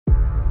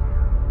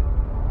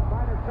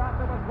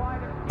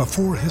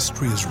Before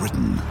history is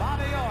written,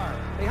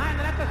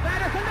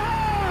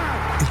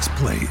 it's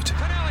played.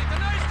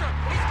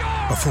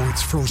 Before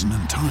it's frozen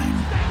in time,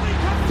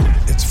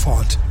 it's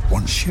fought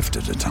one shift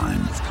at a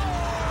time.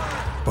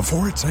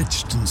 Before it's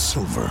etched in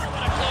silver,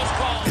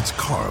 it's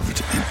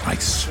carved in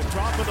ice.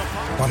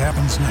 What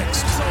happens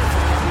next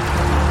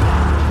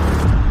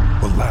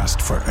will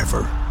last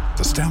forever.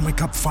 The Stanley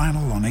Cup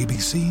Final on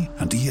ABC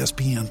and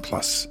ESPN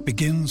Plus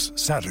begins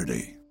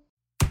Saturday.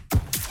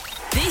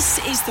 This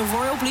is the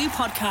Royal Blue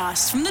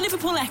Podcast from the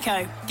Liverpool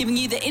Echo, giving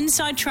you the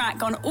inside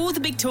track on all the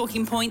big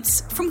talking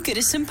points from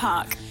Goodison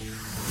Park.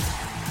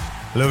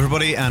 Hello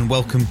everybody and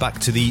welcome back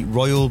to the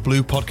Royal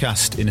Blue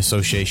Podcast in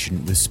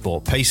association with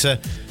Sport Pacer.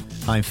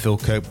 I'm Phil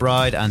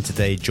Kirkbride and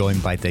today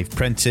joined by Dave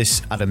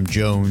Prentice, Adam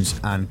Jones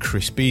and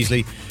Chris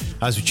Beasley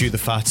as we chew the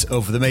fat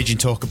over the major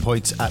talking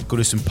points at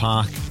Goodison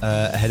Park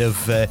ahead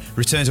of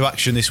return to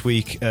action this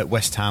week at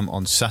West Ham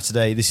on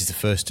Saturday. This is the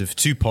first of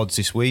two pods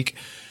this week.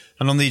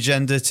 And on the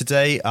agenda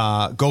today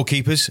are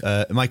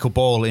goalkeepers. Michael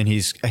Ball in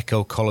his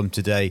Echo column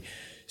today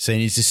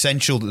saying it's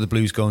essential that the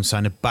Blues go and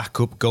sign a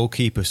backup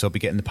goalkeeper, so I'll be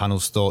getting the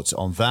panel's thoughts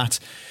on that.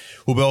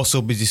 We'll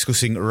also be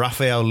discussing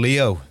Rafael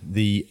Leo,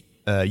 the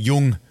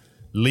young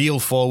Lille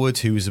forward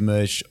who has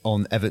emerged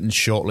on Everton's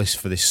shortlist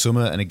for this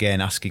summer, and again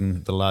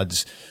asking the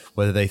lads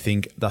whether they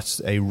think that's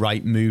a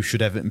right move,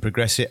 should Everton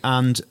progress it.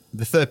 And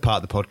the third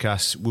part of the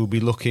podcast, we'll be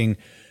looking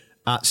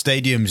at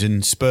stadiums,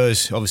 and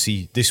Spurs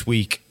obviously this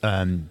week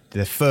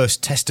their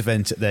first test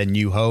event at their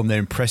new home, their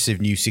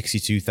impressive new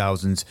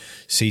 62,000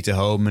 seater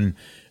home, and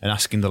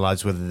asking the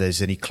lads whether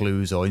there's any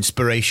clues or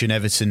inspiration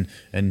Everton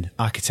and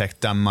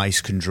architect Dan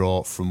Mice can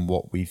draw from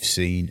what we've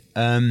seen.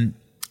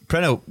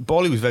 Preno,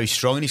 Bawley was very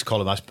strong in his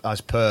column as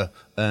per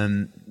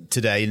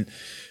today,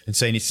 and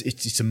saying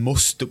it's a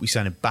must that we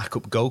sign a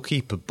backup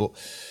goalkeeper. But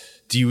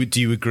do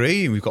you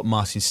agree? We've got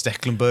Martin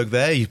Stecklenburg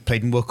there. You've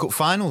played in World Cup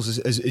finals.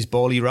 Is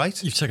Bawley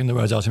right? You've taken the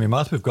words out of my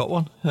mouth. We've got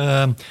one.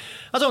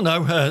 I don't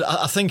know.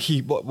 I think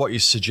what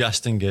he's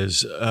suggesting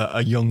is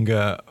a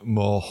younger,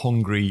 more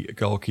hungry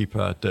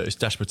goalkeeper that is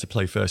desperate to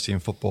play first team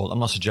football. I'm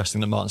not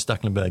suggesting that Martin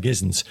Stecklenburg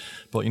isn't,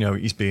 but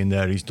he's been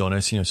there, he's done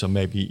it. So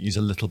maybe he's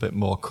a little bit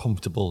more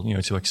comfortable,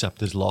 to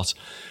accept his lot.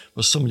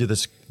 But somebody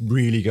that's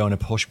really going to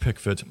push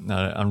Pickford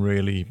and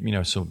really,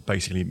 so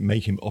basically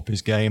make him up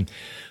his game.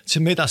 To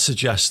me, that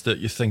suggests that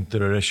you think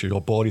there are issues, or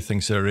Bawley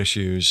thinks there are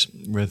issues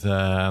with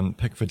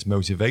Pickford's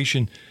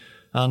motivation.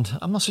 And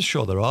I'm not so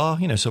sure there are.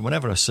 So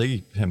whenever I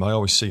see him, I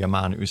always see a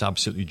man who's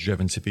absolutely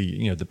driven to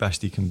be, the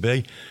best he can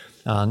be.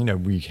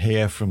 And, we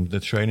hear from the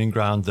training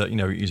ground that,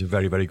 he's a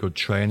very, very good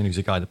trainer. He's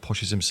a guy that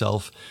pushes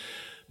himself.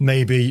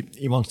 Maybe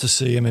he wants to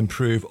see him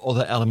improve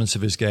other elements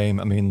of his game.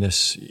 I mean,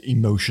 this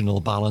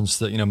emotional balance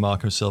that,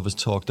 Marco Silva's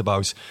talked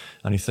about.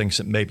 And he thinks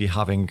that maybe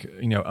having,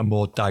 a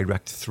more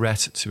direct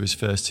threat to his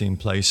first team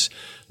place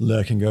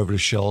lurking over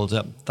his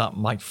shoulder, that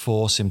might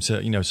force him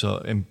to,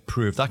 sort of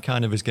improve that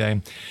kind of his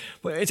game.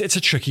 But it's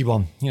a tricky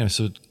one,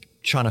 so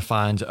trying to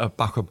find a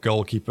backup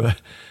goalkeeper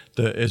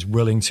that is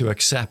willing to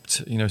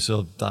accept,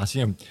 so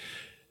that,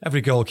 every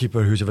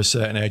goalkeeper who's of a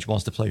certain age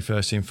wants to play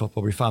first team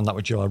football. We found that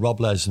with Joel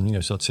Robles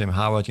and, so Tim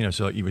Howard,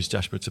 so he was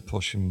desperate to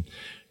push and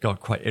got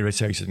quite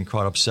irritated and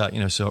quite upset,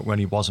 so when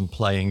he wasn't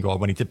playing or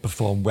when he did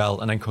perform well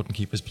and then couldn't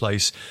keep his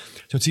place.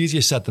 So it's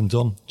easier said than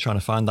done, trying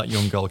to find that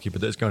young goalkeeper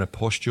that's going to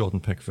push Jordan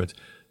Pickford,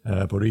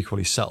 but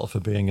equally settle for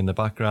being in the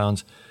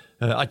background.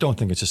 I don't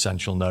think it's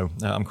essential, no.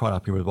 I'm quite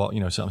happy with what,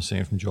 so I'm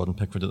seeing from Jordan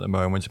Pickford at the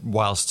moment,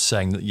 whilst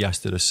saying that, yes,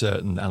 there are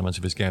certain elements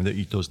of his game that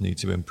he does need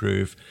to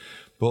improve.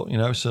 But,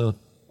 so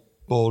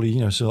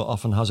Bawley, so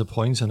often has a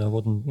point, and I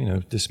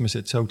wouldn't, dismiss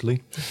it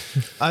totally.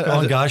 Come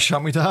on, guys,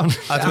 shut me down.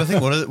 I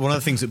think one of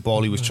the things that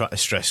Bawley was trying to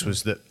stress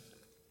was that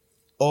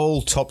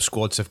all top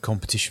squads have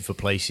competition for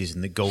places,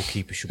 and the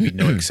goalkeeper should be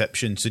no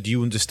exception. So, do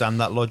you understand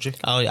that logic?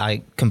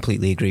 I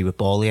completely agree with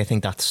Bawley. I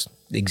think that's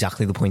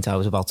exactly the point I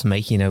was about to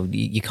make.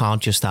 You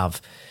can't just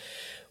have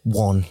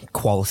one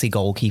quality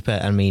goalkeeper.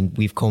 I mean,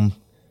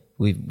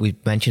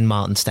 we've mentioned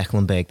Martin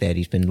Stecklenburg there.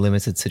 He's been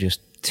limited to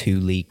just 2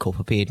 League Cup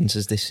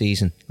appearances this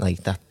season. Like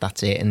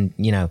that's it. And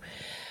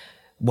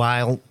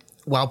while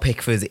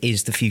Pickford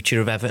is the future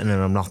of Everton,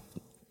 and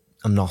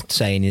I'm not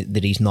saying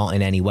that he's not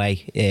in any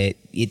way,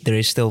 there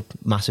is still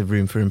massive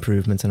room for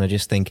improvement. And I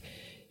just think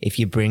if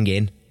you bring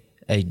in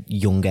a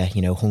younger,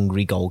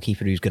 hungry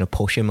goalkeeper who's going to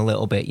push him a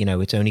little bit,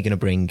 it's only going to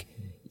bring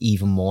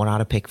even more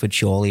out of Pickford.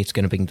 Surely it's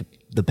going to bring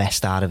the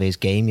best out of his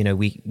game.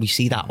 We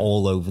see that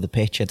all over the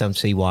pitch. I don't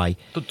see why.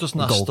 But doesn't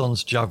that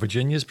stunt Jav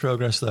Virginia's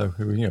progress, though?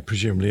 Who,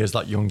 presumably is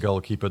that young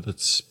goalkeeper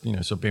that's,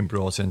 sort of been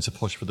brought in to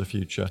push for the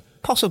future?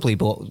 Possibly,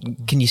 but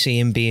can you see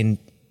him being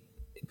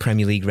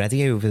Premier League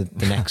ready over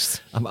the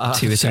next 2 or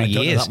 3 years? I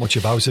don't know that much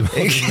about him.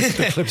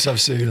 The clips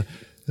I've seen.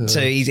 So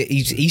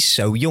he's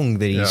so young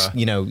that he's,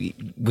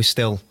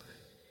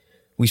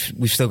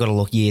 We've still got to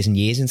look years and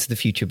years into the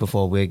future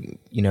before we're,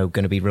 going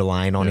to be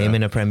relying on him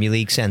in a Premier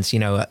League sense.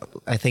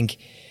 I think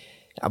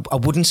I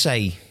wouldn't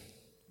say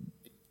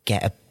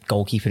get a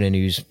goalkeeper in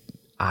who's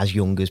as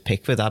young as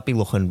Pickford. I'd be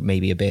looking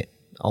maybe a bit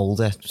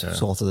older,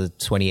 sort of the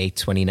 28,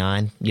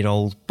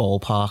 29-year-old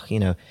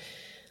ballpark.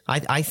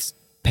 I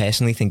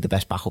personally think the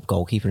best backup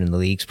goalkeeper in the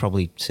league is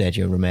probably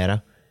Sergio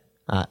Romero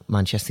at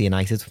Manchester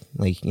United.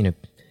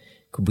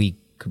 Could we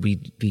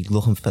be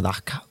looking for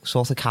that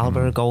sort of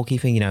calibre of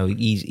goalkeeper?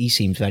 He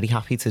seems very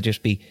happy to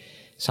just be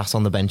sat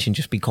on the bench and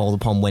just be called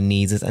upon when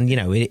needed. And,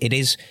 it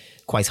is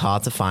quite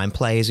hard to find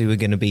players who are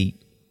going to be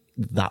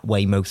that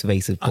way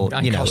motivated. But,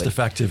 and cost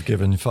effective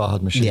given Farhad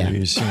Moshiri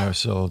is,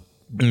 so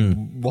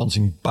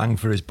wanting bang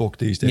for his buck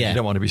these days. You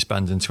don't want to be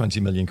spending 20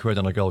 million quid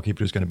on a goalkeeper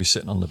who's going to be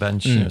sitting on the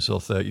bench,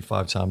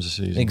 35 times a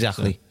season.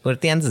 Exactly. So. But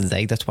at the end of the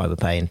day, that's why we're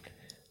paying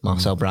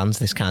Marcel Brands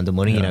this kind of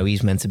money.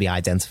 He's meant to be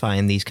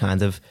identifying these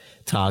kind of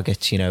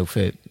targets,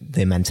 for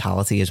their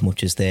mentality as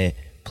much as their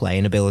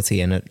playing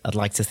ability. And I'd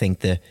like to think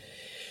that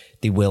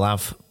they will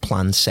have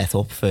plans set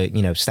up for,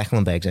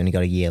 Stekelenburg's only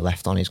got a year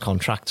left on his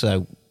contract.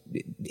 So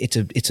it's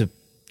a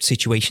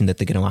situation that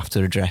they're going to have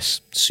to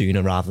address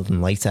sooner rather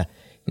than later.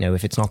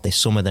 If it's not this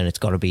summer, then it's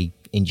got to be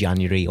in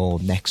January or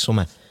next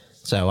summer.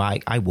 So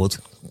I would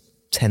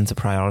tend to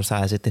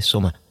prioritise it this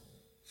summer.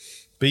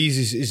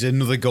 Bees is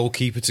another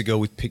goalkeeper to go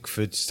with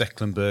Pickford,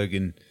 Stekelenburg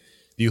and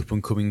the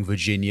up-and-coming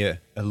Virginia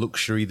a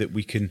luxury that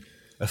we can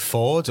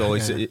afford? Or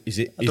is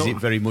it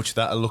very much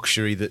that a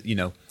luxury that,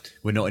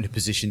 we're not in a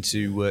position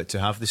to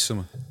have this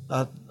summer?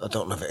 I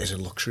don't know if it is a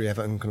luxury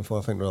Everton can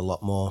afford. I think there are a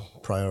lot more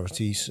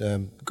priorities.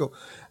 And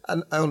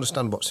I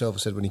understand what Silva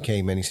said when he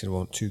came in. He said, I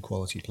want 2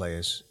 quality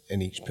players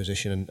in each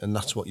position, and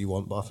that's what you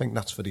want. But I think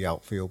that's for the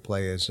outfield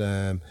players.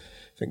 I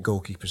think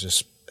goalkeepers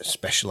are a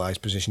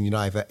specialised position. You're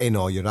either in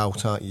or you're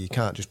out, aren't you? You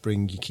can't just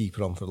bring your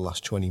keeper on for the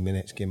last 20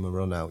 minutes, give him a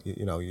run out.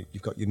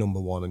 You've got your number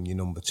 1 and your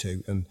number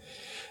 2. And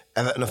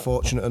Everton are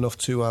fortunate enough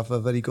to have a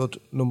very good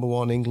number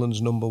 1,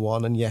 England's number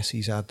 1. And yes,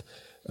 he's had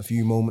a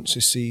few moments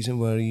this season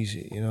where he's,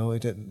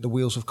 the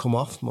wheels have come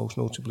off, most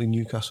notably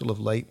Newcastle of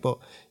late. But,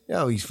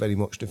 he's very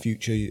much the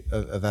future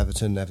of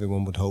Everton,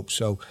 everyone would hope.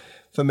 So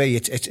for me,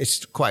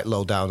 it's quite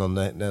low down on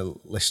the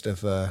list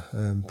of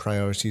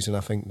priorities, and I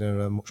think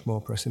there are much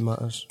more pressing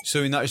matters.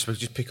 So in that respect,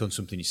 just pick on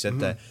something you said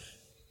there.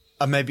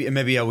 And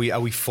maybe are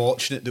we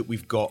fortunate that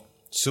we've got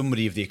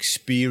somebody of the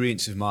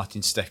experience of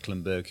Martin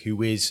Stekelenburg,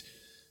 who is,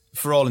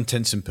 for all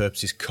intents and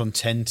purposes,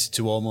 content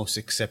to almost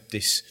accept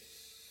this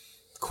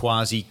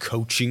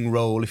quasi-coaching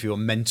role, if you're a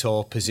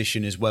mentor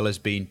position, as well as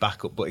being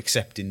backup, but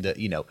accepting that,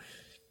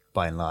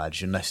 by and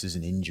large, unless there's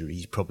an injury,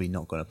 he's probably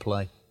not going to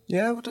play.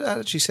 Yeah, I would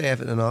actually say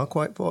Everton are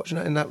quite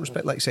fortunate in that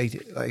respect. Like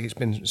it's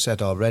been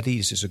said already,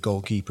 this is a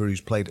goalkeeper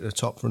who's played at the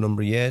top for a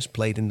number of years,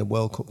 played in the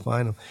World Cup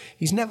final.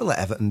 He's never let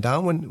Everton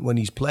down when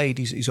he's played.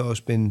 He's always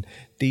been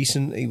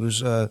decent.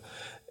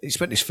 He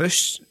spent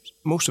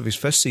most of his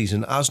first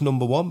season as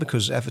number 1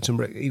 because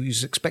Everton, he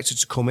was expected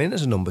to come in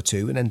as a number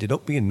 2 and ended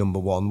up being number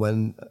 1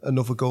 when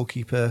another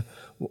goalkeeper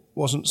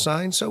wasn't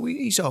signed. So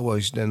he's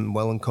always done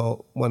well when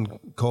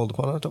called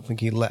upon. I don't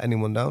think he'd let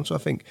anyone down. So I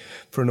think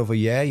for another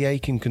year, he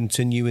can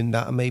continue in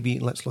that, and maybe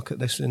let's look at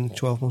this in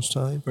 12 months'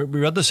 time.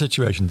 We had the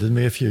situation, didn't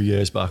we, a few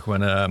years back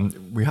when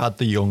we had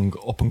the young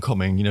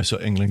up-and-coming,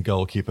 England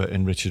goalkeeper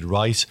in Richard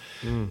Wright,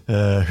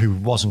 who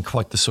wasn't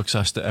quite the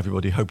success that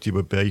everybody hoped he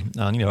would be,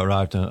 and,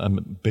 arrived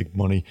at big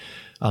money.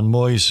 And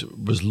Moyes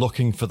was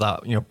looking for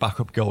that,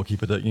 backup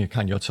goalkeeper that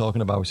you're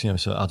talking about,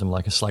 so Adam,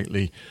 like a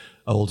slightly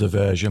older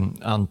version,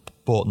 and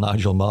bought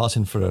Nigel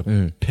Martin for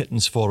a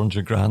pittance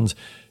 400 grand,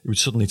 who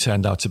suddenly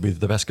turned out to be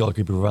the best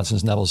goalkeeper we've had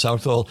since Neville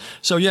Southall.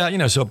 So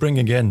so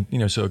bringing in,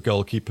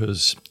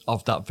 goalkeepers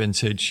of that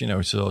vintage,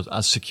 so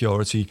as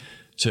security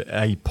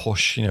to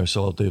push,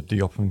 so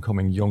the up and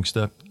coming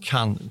youngster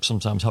can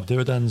sometimes have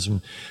dividends.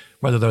 And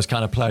whether those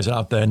kind of players are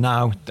out there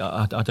now,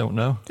 I don't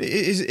know.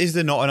 Is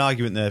there not an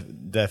argument there,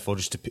 therefore,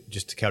 just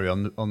to carry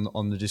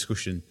on the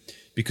discussion?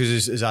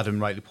 Because as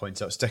Adam rightly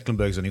points out,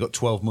 Stekelenburg's only got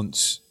 12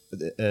 months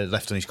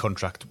left on his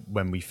contract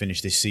when we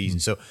finish this season.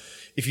 So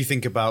if you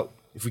think about,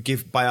 if we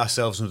buy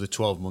ourselves another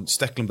 12 months,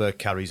 Stekelenburg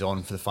carries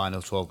on for the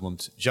final 12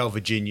 months. João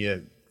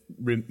Virginia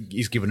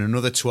is given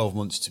another 12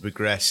 months to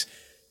progress,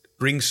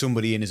 bring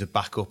somebody in as a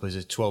backup, as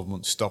a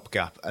 12-month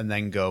stopgap, and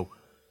then go,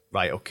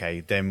 right,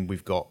 okay, then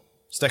we've got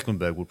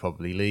Stekelenburg will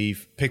probably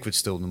leave, Pickford's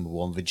still number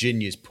 1,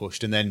 Virginia's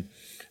pushed, and then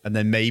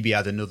maybe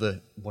add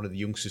another one of the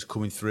youngsters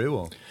coming through.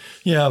 Or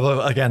yeah, well,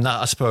 again,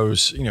 that I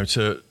suppose,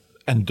 to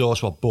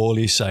endorse what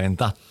Borley's saying,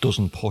 that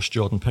doesn't push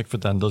Jordan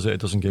Pickford then, does it?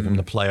 It doesn't give him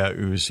the player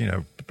who's,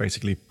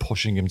 basically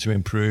pushing him to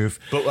improve.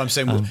 But I'm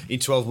saying, in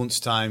 12 months'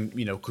 time,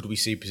 could we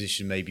see a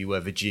position maybe where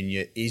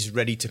Virginia is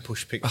ready to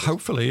push Pickford?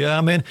 Hopefully, yeah.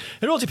 I mean,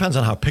 it all depends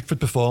on how Pickford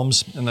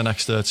performs in the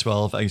next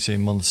 12,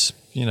 18 months.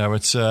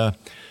 It's...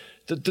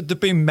 There've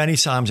been many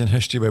times in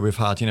history where we've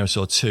had,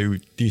 2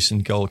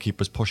 decent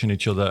goalkeepers pushing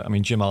each other. I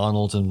mean, Jim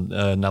Arnold and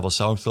Neville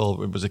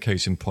Southall, it was a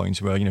case in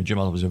point where, Jim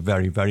Arnold was a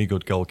very, very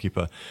good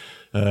goalkeeper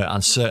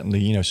and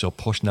certainly,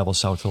 pushed Neville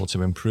Southall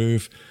to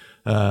improve.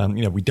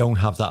 We don't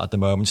have that at the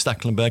moment.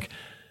 Stekelenburg,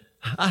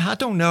 I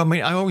don't know. I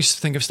mean, I always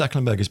think of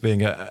Stekelenburg as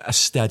being a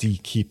steady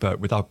keeper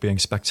without being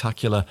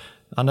spectacular.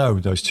 I know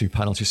those 2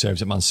 penalty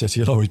saves at Man City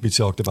will always be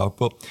talked about,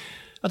 but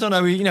I don't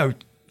know,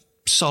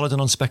 solid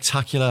and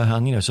unspectacular,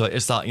 and so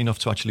is that enough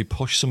to actually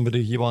push somebody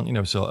you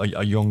want? So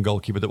a young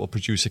goalkeeper that will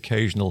produce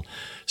occasional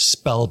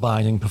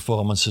spellbinding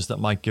performances that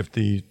might give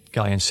the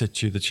guy in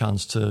situ the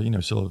chance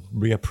to sort of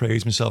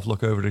reappraise himself,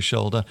 look over his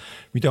shoulder.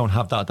 We don't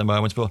have that at the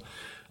moment, but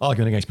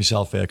arguing against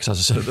myself here, because as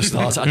I said at the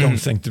start, I don't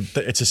think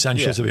that it's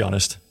essential, to be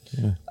honest.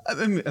 Yeah.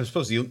 I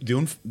suppose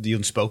the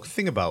unspoken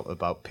thing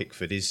about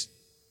Pickford is,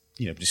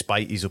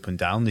 despite his up and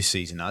down this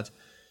season,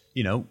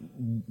 do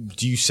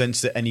you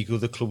sense that any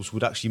other clubs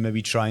would actually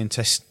maybe try and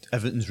test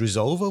Everton's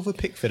resolve over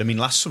Pickford? I mean,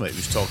 last summer it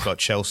was talk about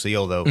Chelsea,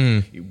 although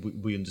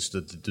we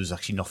understood that there's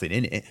actually nothing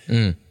in it.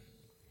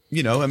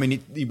 I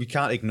mean, we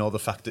can't ignore the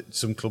fact that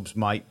some clubs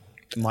might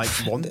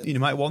want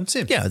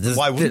him. Yeah,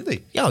 why wouldn't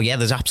they? Oh yeah,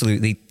 there's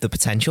absolutely the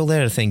potential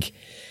there. I think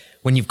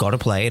when you've got a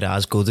player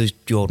as good as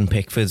Jordan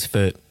Pickford,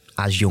 for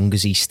as young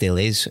as he still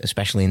is,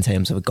 especially in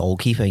terms of a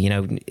goalkeeper,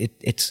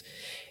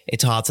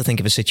 it's hard to think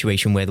of a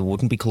situation where there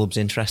wouldn't be clubs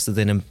interested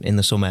in him in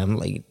the summer.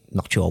 I'm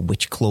not sure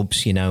which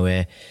clubs.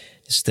 There's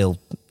still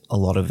a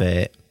lot of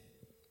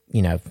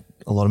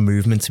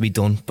movement to be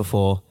done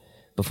before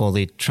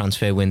the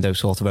transfer window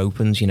sort of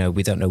opens.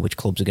 We don't know which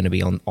clubs are going to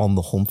be on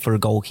the hunt for a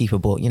goalkeeper.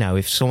 But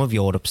if some of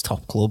Europe's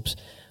top clubs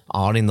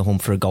are in the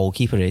hunt for a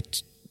goalkeeper,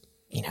 it's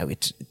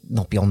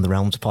not beyond the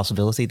realms of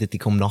possibility that they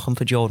come knocking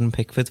for Jordan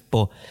Pickford.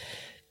 But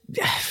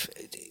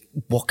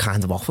what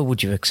kind of offer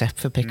would you accept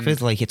for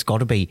Pickford? It's got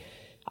to be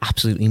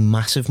absolutely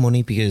massive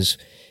money, because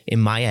in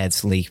my head,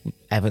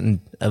 Everton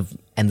have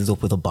ended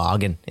up with a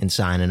bargain in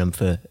signing him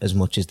for as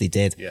much as they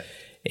did. Yeah.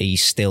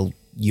 He's still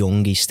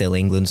young, he's still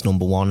England's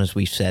number one, as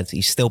we've said.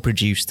 He's still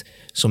produced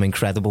some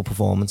incredible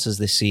performances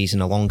this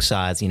season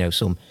alongside,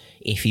 some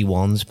iffy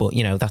ones, but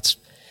that's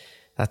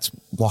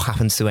what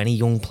happens to any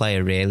young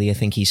player, really. I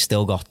think he's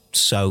still got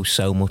so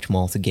much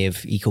more to give.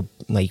 He could,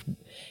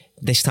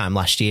 this time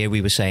last year, we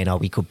were saying,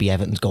 he could be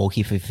Everton's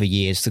goalkeeper for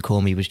years to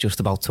come. He was just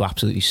about to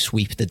absolutely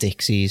sweep the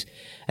Dixies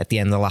at the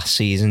end of last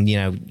season.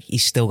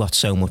 He's still got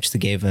so much to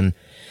give. And,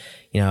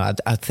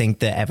 I think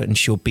that Everton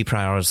should be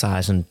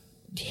prioritising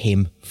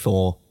him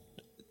for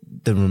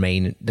the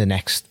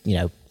next,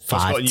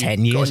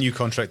 5-10 years. Got a new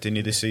contract in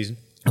you this season?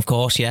 Of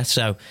course, yeah.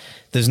 So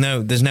there's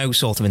no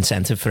sort of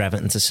incentive for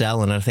Everton to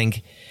sell. And I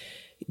think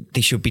they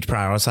should be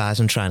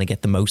prioritising trying to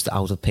get the most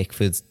out of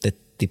Pickford that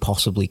they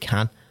possibly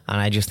can. And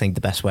I just think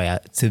the best way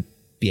to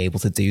be able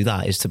to do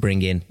that is to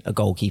bring in a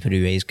goalkeeper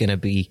who is going to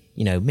be,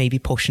 maybe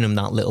pushing him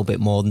that little bit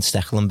more than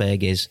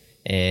Stekelenburg is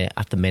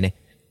at the minute.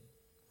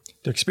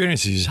 The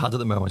experiences he's had at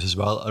the moment as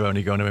well are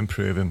only going to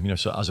improve him,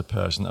 so as a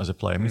person, as a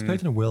player. I mean, he's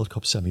played in a World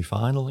Cup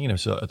semi-final,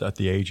 so at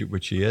the age at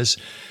which he is.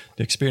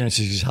 The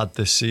experiences he's had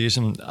this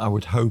season, I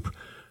would hope,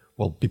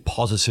 will be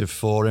positive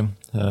for him.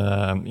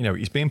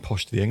 He's being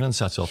pushed to the England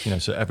set-up,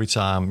 so every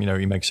time,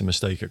 he makes a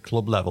mistake at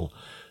club level,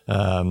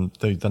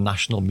 the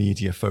national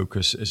media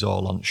focus is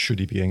all on should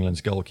he be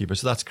England's goalkeeper.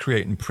 So that's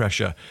creating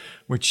pressure,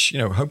 which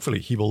hopefully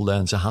he will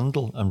learn to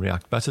handle and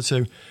react better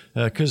to.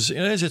 Because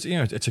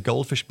it's a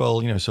goldfish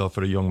bowl, so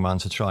for a young man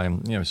to try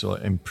and sort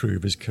of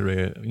improve his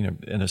career,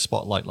 in a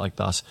spotlight like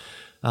that.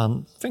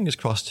 And fingers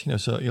crossed,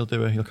 so he'll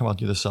come out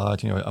the other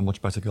side, a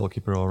much better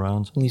goalkeeper all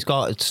round. He's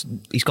got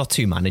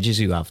two managers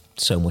who have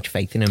so much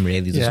faith in him,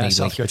 really, doesn't he?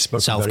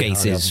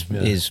 Southgate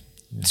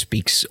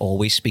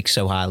always speaks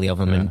so highly of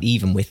him, and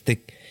even with the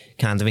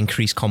kind of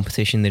increased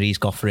competition that he's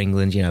got for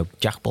England,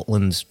 Jack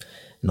Butland's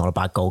not a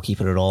bad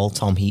goalkeeper at all.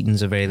 Tom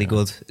Heaton's a really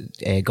good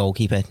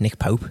goalkeeper. Nick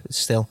Pope is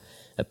still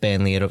at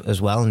Burnley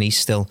as well, and he's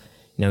still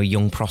a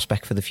young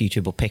prospect for the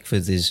future. But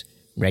Pickford is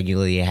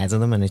regularly ahead of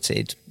them, and it's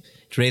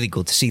really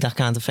good to see that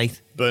kind of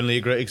faith. Burnley,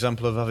 a great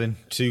example of having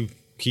two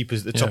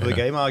keepers at the top of the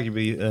game,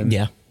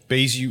 arguably.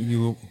 Bees,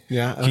 you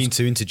were keen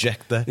to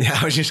interject there. Yeah,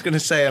 I was just going to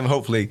say,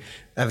 hopefully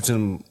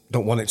Everton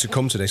don't want it to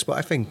come to this, but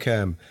I think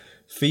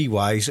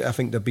fee-wise, I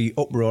think there'd be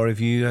uproar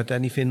if you had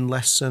anything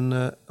less than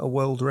a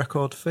world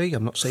record fee.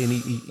 I'm not saying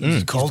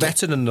he's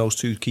better than those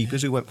two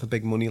keepers who went for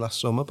big money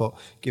last summer, but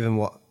given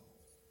what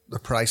the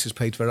price is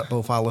paid for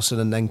both Alisson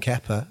and then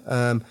Kepa,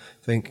 I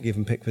think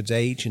given Pickford's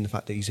age and the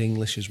fact that he's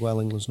English as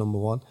well, England's number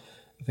one,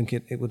 I think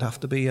it would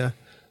have to be a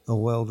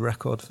world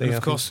record fee. And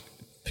of course,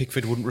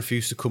 Pickford wouldn't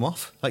refuse to come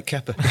off like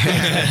Kepa.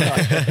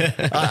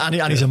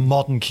 and he's a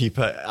modern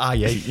keeper.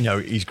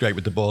 He's great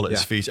with the ball at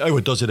his feet.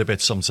 Owen does it a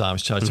bit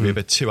sometimes, tries to be a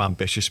bit too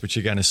ambitious, which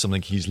again is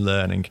something he's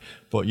learning.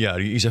 But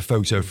he's a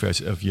photo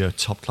fit of your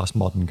top-class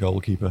modern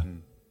goalkeeper.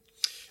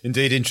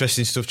 Indeed,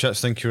 interesting stuff,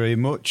 chaps. Thank you very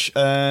much.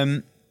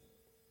 Preno,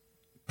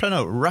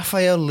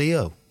 Rafael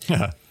Leo.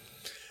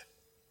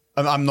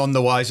 I'm none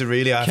the wiser,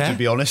 really, I have to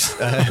be honest.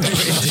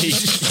 Indeed.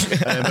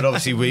 But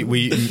obviously,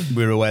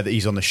 we're aware that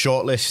he's on the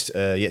shortlist.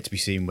 Yet to be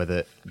seen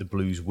whether the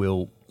Blues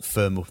will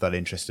firm up that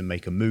interest and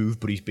make a move,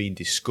 but he's being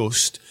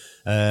discussed.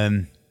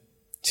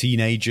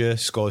 Teenager,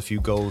 scored a few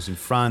goals in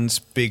France,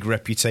 big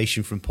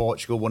reputation from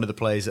Portugal, one of the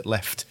players that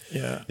left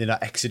in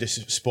that exodus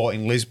of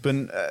Sporting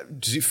Lisbon.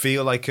 Does it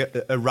feel like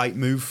a right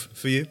move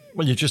for you?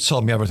 Well, you just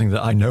told me everything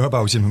that I know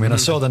about him. I mean, I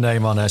saw the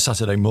name on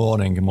Saturday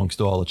morning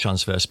amongst all the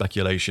transfer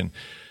speculation.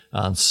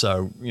 And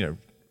so,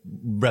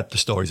 read the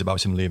stories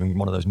about him leaving,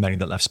 one of those many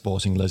that left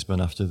Sporting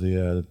Lisbon after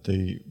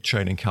the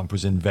training camp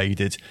was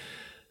invaded.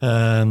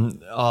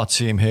 Our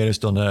team here has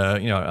done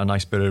a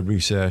nice bit of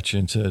research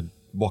into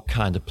what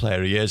kind of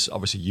player he is.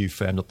 Obviously, you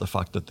firmed up the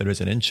fact that there is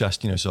an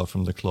interest, so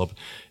from the club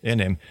in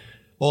him.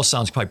 All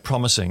sounds quite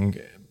promising,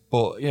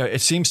 but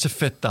it seems to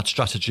fit that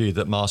strategy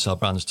that Marcel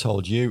Brands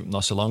told you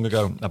not so long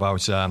ago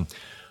about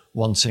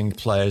wanting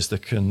players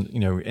that can,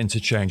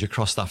 interchange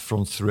across that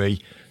front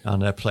three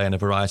and play in a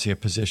variety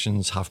of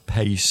positions, have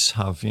pace,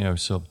 have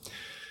so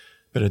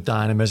bit of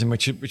dynamism,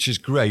 which is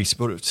great.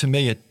 But to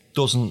me, it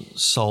doesn't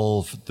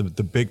solve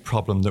the big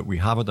problem that we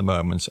have at the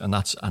moment, and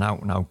that's an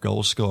out-and-out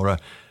goal scorer.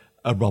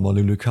 A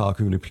Romelu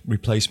Lukaku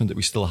replacement that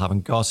we still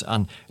haven't got.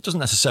 And it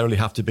doesn't necessarily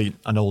have to be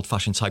an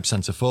old-fashioned type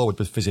centre-forward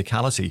with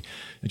physicality.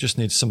 It just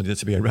needs somebody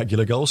to be a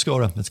regular goal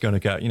scorer that's going to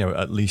get,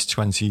 at least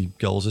 20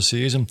 goals a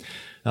season.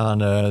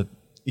 And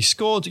he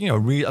scored,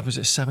 was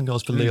it 7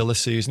 goals for Lille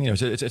this season?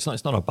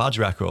 It's not a bad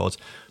record,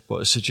 but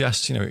it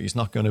suggests, he's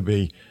not going to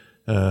be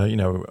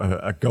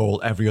a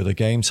goal every other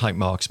game type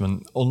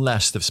marksman,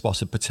 unless they've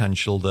spotted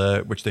potential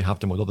there, which they have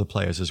done with other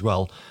players as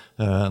well.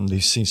 And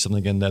they've seen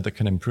something in there that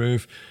can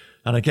improve.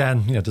 And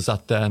again, does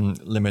that then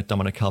limit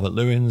Dominic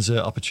Calvert-Lewin's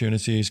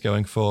opportunities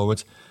going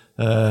forward?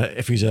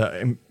 If he's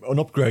an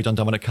upgrade on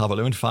Dominic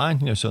Calvert-Lewin,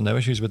 fine, so no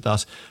issues with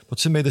that. But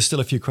to me, there's still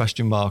a few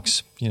question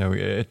marks.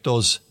 It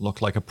does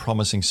look like a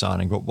promising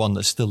signing, but one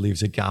that still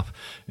leaves a gap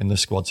in the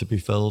squad to be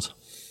filled.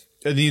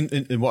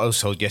 And what I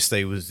was told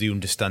yesterday was the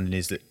understanding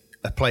is that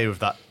a player of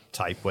that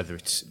type, whether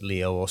it's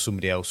Leo or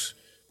somebody else,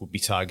 would be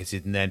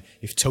targeted, and then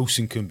if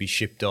Tosun can be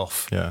shipped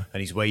off and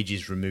his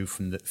wages removed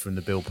from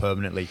the bill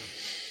permanently,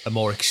 a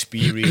more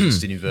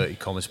experienced, in inverted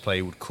commas,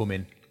 player would come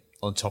in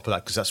on top of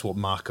that, because that's what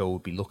Marco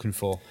would be looking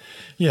for.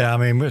 Yeah, I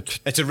mean,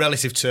 it's a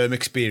relative term,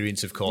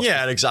 experience, of course.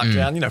 Yeah, exactly.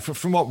 And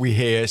from what we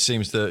hear, it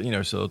seems that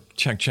sort of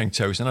Cenk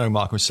Tosun, I know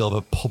Marco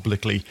Silva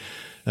publicly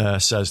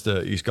says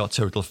that he's got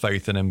total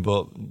faith in him,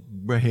 but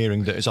we're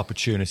hearing that his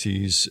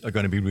opportunities are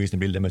going to be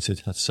reasonably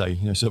limited, let's say.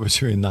 So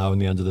between now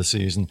and the end of the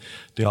season,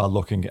 they are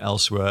looking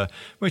elsewhere,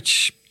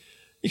 which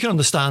you can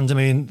understand. I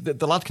mean,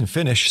 the lad can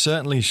finish.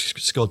 Certainly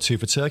scored 2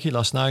 for Turkey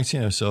last night,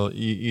 so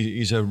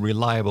he's a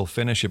reliable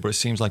finisher, but it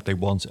seems like they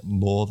want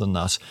more than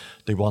that.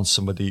 They want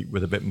somebody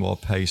with a bit more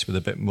pace, with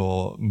a bit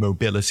more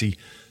mobility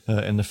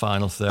in the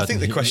final third. I think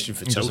the question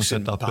for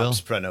Tosun,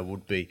 perhaps, Brenner,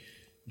 would be,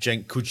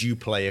 Cenk, could you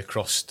play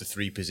across the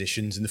 3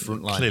 positions in the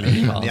front line? Clearly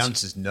he can't. The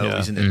answer's no,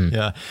 isn't it?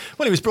 Yeah.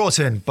 Well, he was brought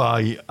in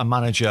by a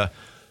manager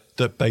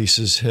that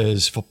bases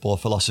his football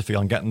philosophy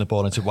on getting the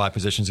ball into wide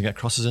positions and get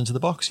crosses into the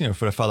box,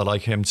 for a fella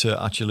like him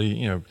to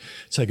actually,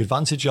 take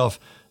advantage of.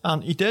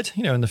 And he did,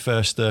 in the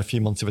first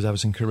few months of his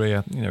Everton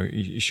career,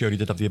 he surely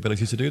did have the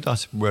ability to do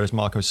that. Whereas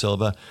Marco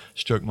Silva,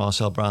 stroke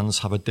Marcel Brands,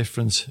 have a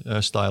different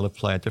style of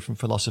play, a different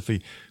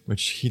philosophy,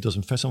 which he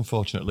doesn't fit,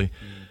 unfortunately.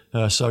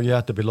 So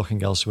they'll be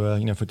looking elsewhere,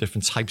 for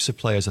different types of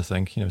players, I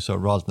think, so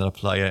rather than a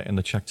player in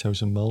the Cenk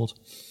Tosun mould.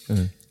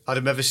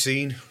 Adam, ever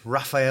seen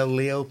Rafael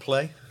Leo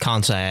play?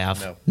 Can't say I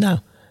have. No.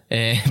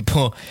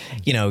 But,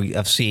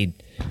 I've seen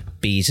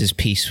Bees'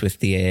 piece with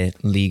the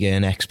Liga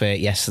and expert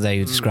yesterday,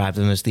 who described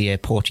him as the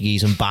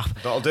Portuguese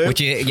Mbappe. That'll do.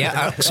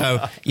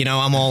 So,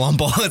 I'm all on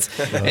board.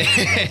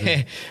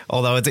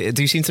 Although I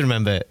do seem to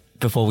remember,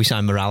 before we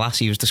signed Morales,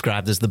 he was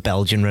described as the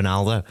Belgian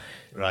Ronaldo,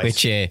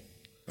 which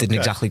didn't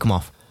exactly come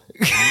off.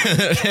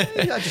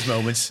 Just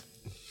moments.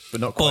 But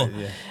not quite.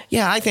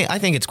 I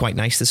think it's quite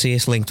nice to see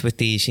us linked with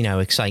these,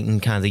 exciting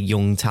kind of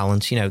young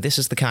talents. This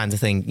is the kind of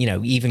thing,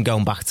 even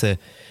going back to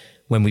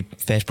when we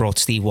first brought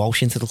Steve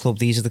Walsh into the club,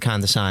 these are the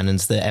kind of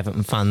signings that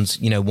Everton fans,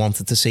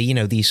 wanted to see.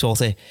 These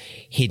sort of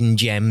hidden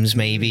gems,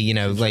 maybe,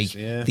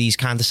 these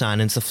kind of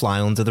signings that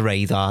fly under the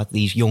radar.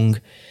 These young,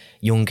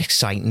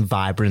 exciting,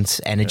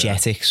 vibrant,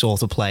 energetic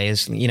sort of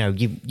players.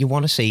 You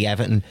want to see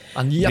Everton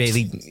and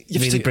really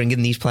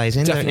bringing these players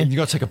in. Definitely, don't you?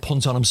 You've got to take a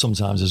punt on them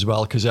sometimes as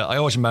well, because I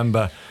always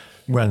remember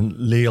when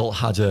Lille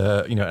had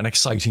an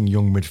exciting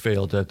young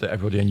midfielder that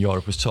everybody in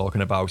Europe was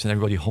talking about, and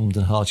everybody hummed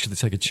and hawed, should they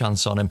take a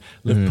chance on him?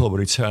 Liverpool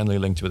were eternally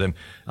linked with him,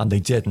 and they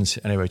didn't.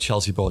 Anyway,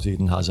 Chelsea bought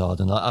Eden Hazard,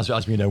 and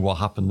as we know what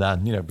happened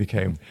then,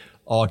 became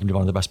arguably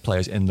one of the best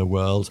players in the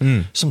world.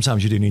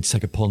 Sometimes you do need to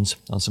take a punt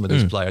on some of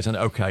those players, and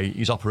okay,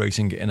 he's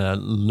operating in a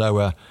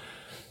lower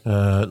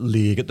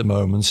league at the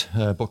moment,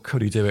 but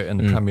could he do it in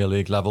the Premier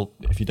League level?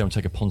 If you don't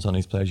take a punt on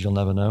these players, you'll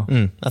never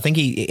know. I think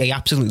he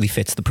absolutely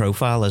fits the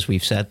profile, as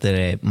we've said,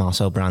 that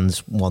Marcel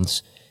Brands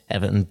wants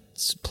Everton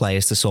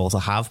players to sort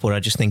of have. But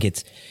I just think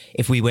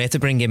if we were to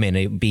bring him in,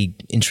 it would be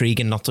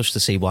intriguing not just to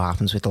see what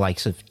happens with the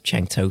likes of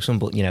Cenk Tosun,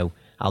 but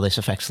how this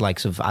affects the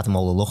likes of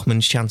Ademola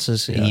Lookman's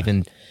chances,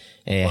 even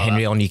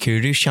Henry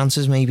Onyekuru's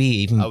chances, maybe.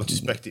 Even I would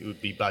suspect it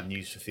would be bad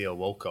news for Theo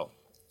Walcott.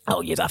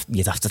 Oh, you'd have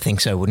to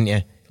think so, wouldn't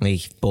you?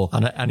 But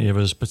are any of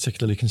us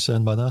particularly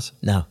concerned by that?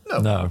 No,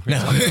 not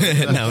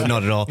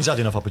at all. He's had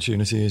enough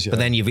opportunities. But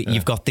then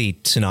you've got the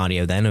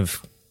scenario then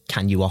of,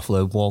 can you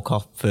offload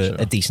Walcott for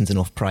a decent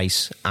enough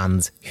price,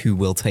 and who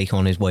will take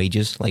on his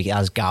wages? Like,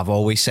 as Gav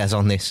always says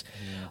on this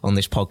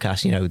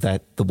podcast,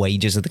 that the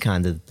wages are the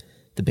kind of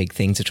the big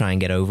thing to try and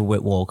get over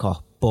with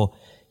Walcott. But,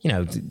 you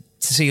know,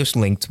 to see us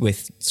linked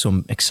with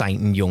some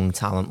exciting young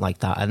talent like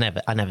that, I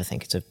never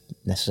think it's a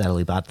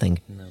necessarily bad thing.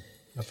 No.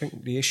 I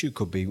think the issue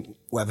could be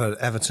whether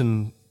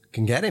Everton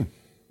can get him.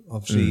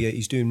 Obviously,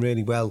 he's doing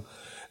really well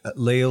at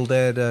Lille.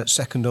 They're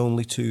second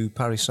only to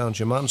Paris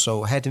Saint-Germain,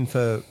 so heading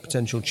for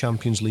potential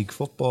Champions League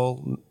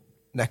football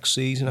next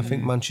season. I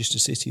think Manchester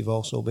City have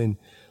also been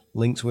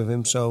linked with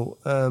him. So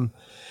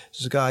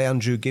there's a guy,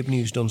 Andrew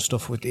Gibney, who's done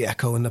stuff with the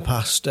Echo in the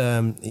past.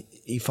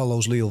 He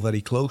follows Lille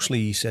very closely.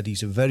 He said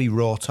he's a very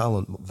raw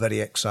talent, but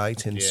very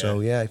exciting. Yeah. So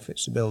yeah, he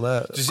fits the bill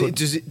there.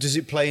 Does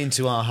it play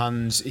into our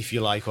hands, if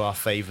you like, or our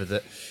favour,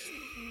 that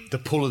the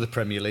pull of the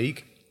Premier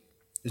League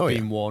has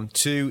been one?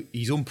 Two,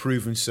 he's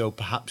unproven, so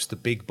perhaps the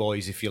big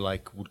boys, if you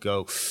like, would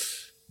go,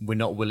 we're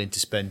not willing to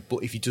spend.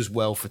 But if he does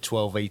well for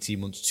 12, 18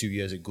 months, 2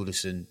 years at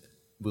Goodison,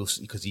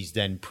 because he's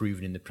then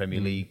proven in the Premier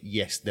League,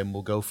 yes, then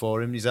we'll go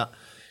for him. Is that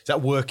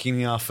working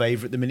in our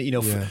favour at the minute? You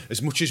know,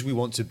 as much as we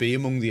want to be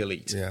among the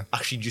elite,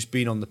 actually just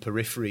being on the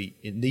periphery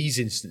in these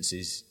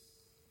instances,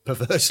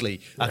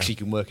 perversely, actually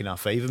can work in our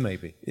favour,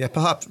 maybe. Yeah,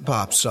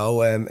 perhaps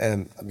so. I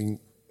mean,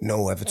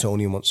 no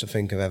Evertonian wants to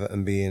think of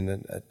Everton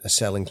being a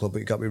selling club, but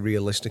you've got to be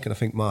realistic. And I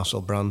think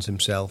Marcel Brands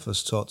himself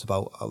has talked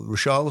about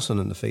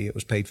Richarlison and the fee it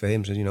was paid for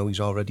him. So, you know,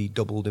 he's already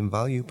doubled in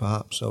value,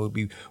 perhaps. So it'd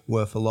be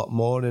worth a lot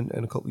more in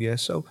a couple of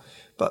years. So,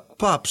 but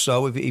perhaps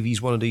so. If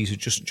he's one of these who's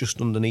just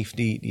underneath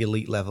the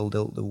elite level,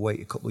 they'll wait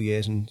a couple of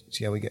years and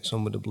see how he gets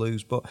on with the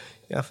Blues. But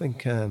yeah, I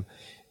think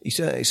he's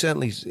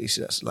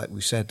like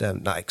we said,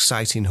 that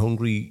exciting,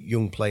 hungry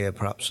young player,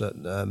 perhaps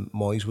that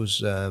Moyes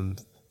was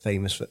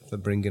famous for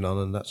bringing on,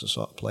 and that's the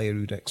sort of player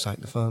who'd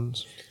excite the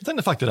fans. I think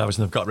the fact that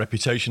Everton have got a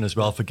reputation as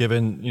well for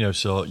giving, you know,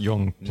 so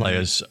young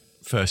players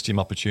first team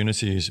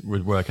opportunities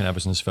would work in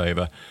Everton's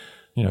favour.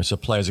 You know, so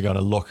players are going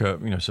to look at,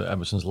 you know, so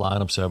Everton's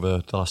lineups over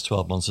the last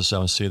 12 months or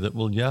so and see that,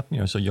 well, yeah, you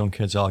know, so young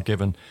kids are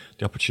given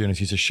the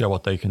opportunity to show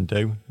what they can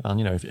do. And,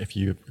 you know, if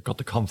you've got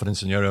the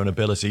confidence in your own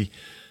ability,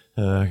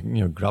 you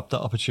know, grab that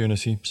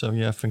opportunity. So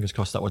yeah, fingers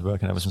crossed that would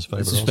work in Everton's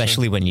favour.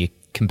 Especially when you're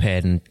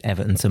comparing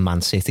Everton to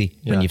Man City,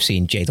 when you've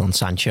seen Jadon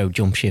Sancho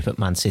jump ship at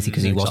Man City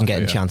because he wasn't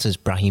getting chances.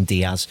 Brahim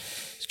Diaz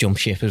jump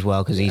ship as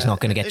well because he's not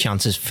going to get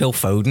chances. Phil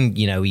Foden,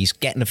 you know, he's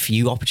getting a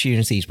few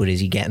opportunities, but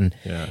is he getting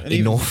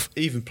enough?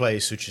 Even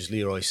players such as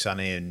Leroy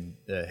Sané and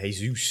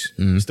Jesus,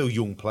 still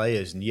young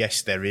players, and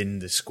yes, they're in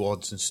the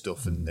squads and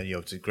stuff, and you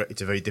know,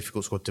 it's a very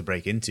difficult squad to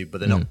break into,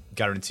 but they're not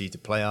guaranteed to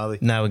play, are they?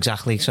 No,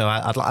 exactly. So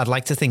I'd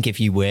like to think if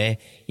you were,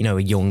 you know,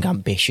 a young,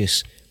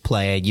 ambitious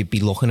player, you'd be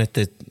looking at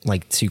the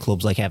two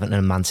clubs like Everton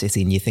and Man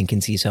City, and you're thinking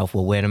to yourself,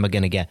 well, where am I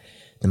going to get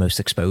the most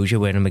exposure?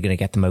 Where am I going to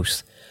get the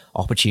most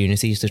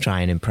opportunities to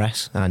try and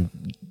impress? And,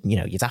 you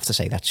know, you'd have to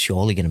say that's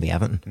surely going to be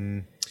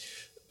Everton.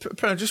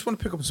 I just want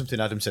to pick up on something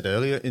Adam said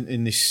earlier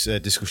in this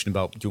discussion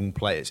about young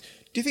players.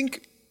 Do you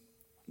think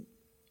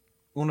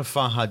one of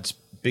Farhad's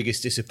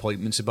biggest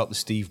disappointments about the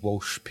Steve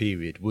Walsh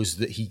period was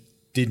that he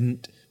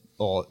hasn't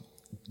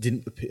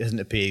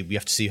appeared, we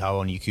have to see how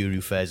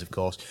Onyekuru fares, of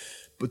course,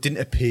 but didn't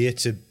appear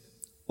to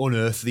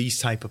unearth these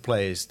type of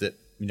players that,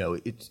 you know,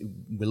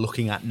 we're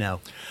looking at now?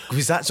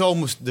 Because that's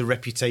almost the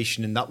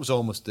reputation, and that was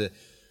almost the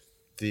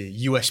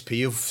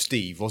USP of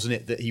Steve, wasn't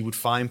it? That he would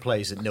find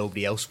players that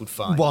nobody else would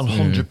find.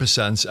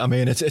 100%. I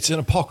mean, it's an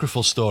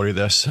apocryphal story,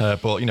 this.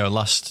 But, you know,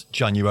 last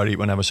January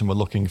when Everton were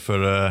looking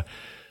for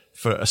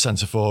a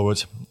centre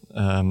forward,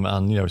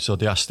 and, you know, so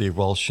they asked Steve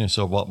Walsh, you know,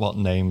 so what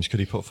names could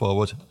he put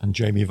forward? And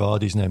Jamie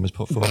Vardy's name was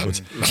put forward.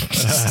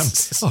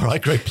 All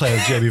right, great player,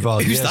 Jamie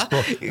Vardy. Who's that?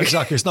 But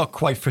exactly, it's not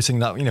quite fitting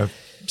that, you know,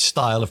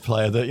 style of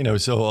player that, you know,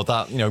 so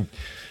that, you know,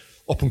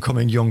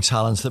 up-and-coming young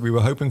talents that we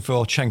were hoping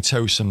for. Cenk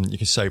Tosun, you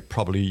could say,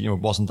 probably, you know,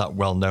 wasn't that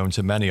well known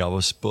to many of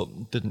us,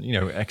 but didn't, you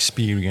know,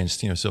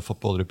 experienced, you know, so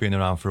football that had been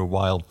around for a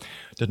while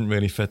didn't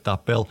really fit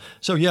that bill.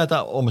 So yeah,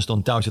 that almost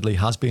undoubtedly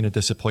has been a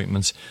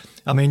disappointment.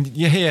 I mean,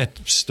 you hear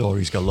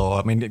stories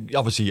galore. I mean,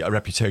 obviously a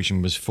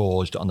reputation was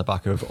forged on the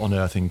back of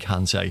unearthing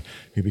Kante,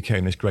 who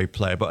became this great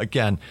player. But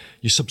again,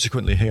 you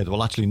subsequently hear that,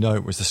 well, actually, no,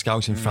 it was the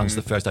scouts in France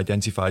that first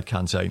identified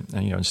Kante,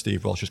 and, you know, and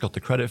Steve Walsh has got the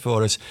credit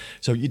for it.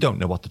 So you don't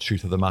know what the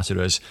truth of the matter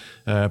is.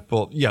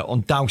 But yeah,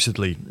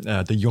 undoubtedly,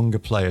 the younger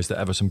players that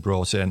Everton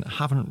brought in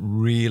haven't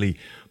really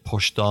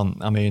pushed on.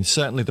 I mean,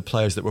 certainly the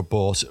players that were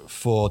bought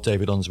for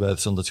David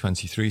Unsworth's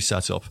under-23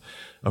 setup,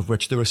 of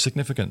which there were a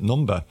significant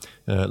number.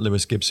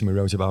 Lewis Gibson, we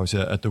wrote about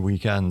it at the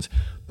weekend.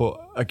 But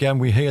again,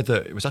 we hear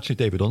that it was actually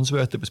David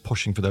Unsworth that was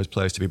pushing for those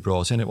players to be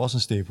brought in. It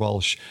wasn't Steve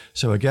Walsh.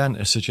 So again,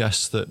 it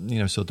suggests that, you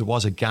know, so there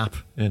was a gap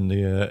in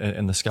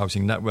the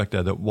scouting network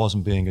there that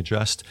wasn't being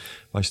addressed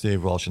by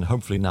Steve Walsh, and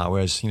hopefully now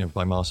is, you know,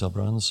 by Marcel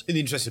Brands. In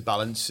the interest of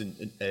balance,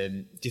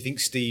 do you think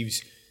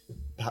Steve's,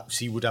 perhaps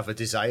he would have a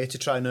desire to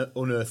try and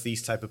unearth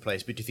these type of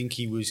players, but do you think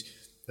he was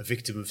a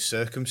victim of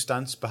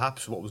circumstance,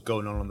 perhaps, what was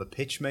going on the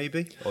pitch,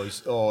 maybe?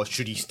 Or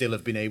should he still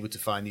have been able to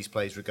find these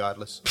players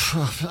regardless?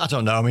 I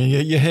don't know. I mean,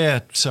 you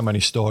hear so many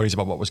stories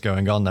about what was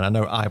going on then. I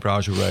know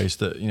eyebrows were raised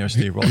that, you know,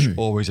 Steve Walsh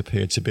always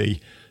appeared to be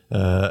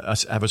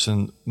at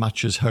Everton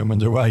matches home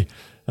and away.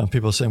 And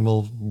people are saying,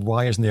 well,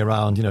 why isn't he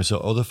around, so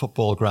other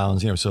football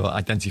grounds, so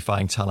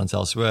identifying talent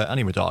elsewhere? And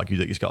he would argue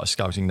that he's got a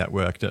scouting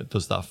network that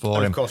does that for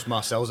him. And of course,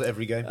 Marcel's at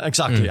every game.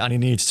 Exactly. And he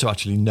needs to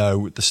actually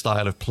know the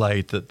style of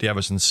play that the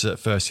Everton's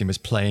first team is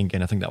playing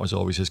in. I think that was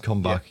always his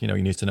comeback. He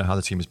needs to know how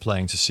the team is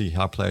playing to see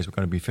how players were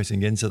going to be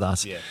fitting into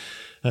that. Yeah.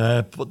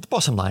 But the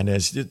bottom line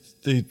is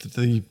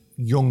the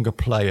younger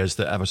players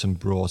that Everton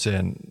brought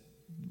in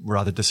were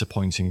either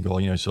disappointing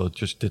or, so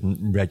just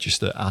didn't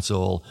register at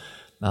all.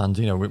 And,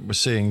 we're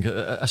seeing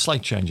a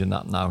slight change in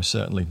that now,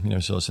 certainly,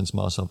 so since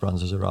Marcel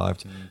Brands has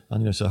arrived.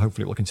 And, so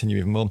hopefully it will continue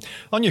even more.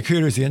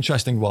 Onyekuru is the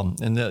interesting one.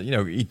 And,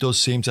 he does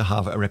seem to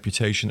have a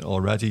reputation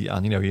already.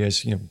 And, he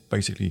is,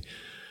 basically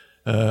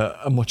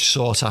a much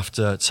sought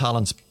after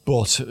talent.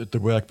 But the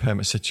work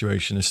permit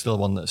situation is still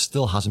one that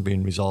still hasn't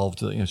been resolved,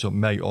 so it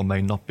may or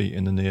may not be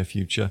in the near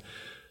future.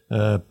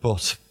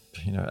 But,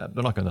 they're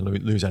not going to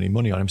lose any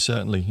money on him,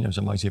 certainly.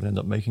 So might even end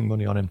up making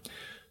money on him.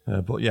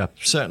 But yeah,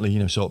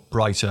 certainly, sort of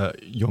brighter,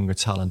 younger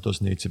talent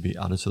does need to be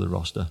added to the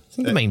roster. I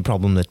think the main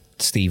problem that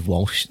Steve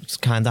Walsh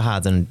kind of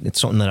had, and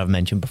it's something that I've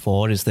mentioned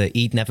before, is that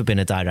he'd never been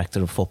a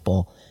director of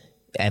football.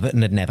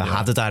 Everton had never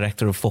had a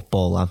director of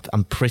football.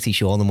 I'm pretty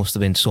sure there must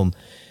have been some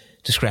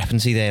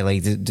discrepancy there.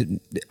 Like,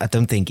 I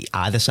don't think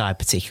either side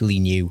particularly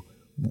knew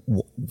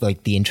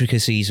like the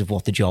intricacies of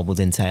what the job would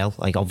entail.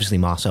 Like, obviously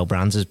Marcel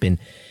Brands has been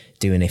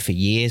doing it for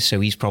years, so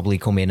he's probably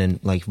come in and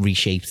like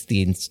reshaped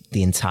the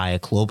entire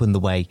club and the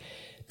way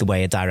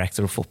a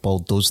director of football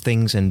does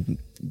things. And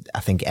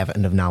I think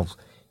Everton have now,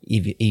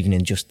 even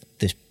in just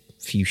this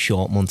few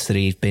short months that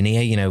he's been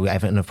here,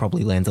 Everton have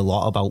probably learned a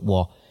lot about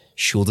what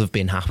should have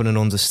been happening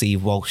under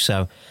Steve Walsh.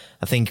 So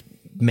I think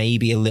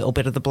maybe a little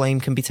bit of the blame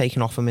can be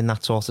taken off him in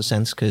that sort of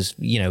sense, because,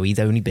 he'd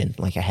only been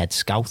like a head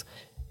scout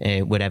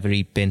wherever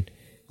he'd been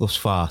thus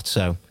far.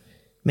 So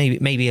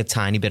maybe a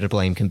tiny bit of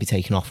blame can be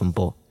taken off him,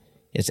 but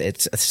I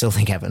still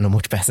think Everton are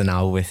much better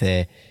now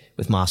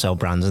with Marcel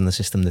Brands and the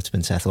system that's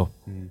been set up.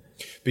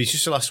 But it's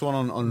just the last one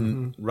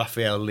on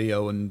Rafael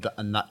Leo and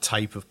that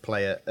type of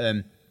player.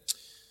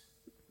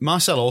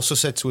 Marcel also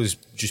said to us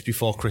just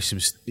before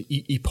Christmas,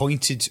 he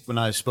pointed, when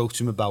I spoke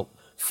to him about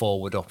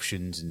forward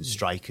options and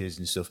strikers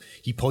and stuff,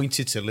 he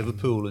pointed to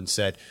Liverpool and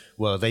said,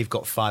 well, they've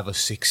got 5 or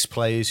 6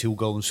 players who'll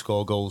go and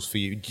score goals for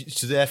you.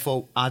 So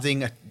therefore,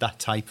 adding that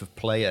type of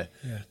player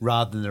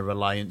rather than a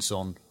reliance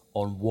on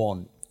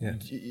one. Yeah.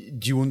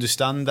 Do you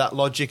understand that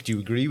logic? Do you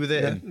agree with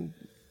it? Yeah,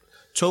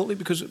 totally,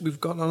 because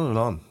we've gone on and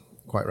on,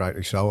 quite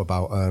rightly so,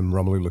 about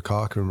Romelu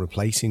Lukaku and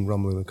replacing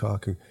Romelu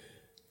Lukaku.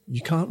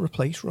 You can't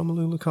replace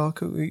Romelu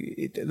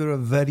Lukaku. There are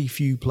very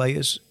few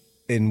players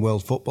in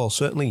world football,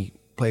 certainly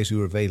players who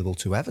are available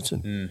to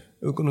Everton,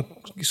 who are going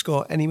to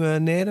score anywhere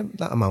near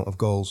that amount of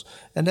goals.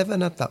 And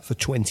Everton had that for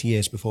 20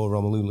 years before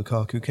Romelu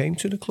Lukaku came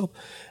to the club.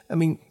 I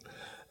mean,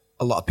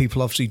 a lot of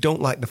people obviously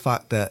don't like the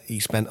fact that he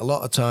spent a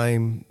lot of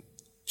time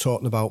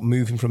talking about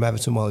moving from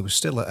Everton while he was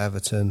still at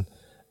Everton,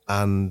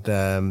 and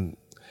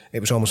it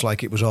was almost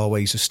like it was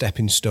always a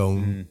stepping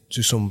stone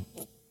to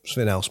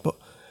something else. But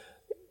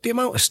the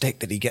amount of stick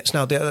that he gets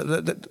now,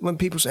 when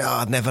people say,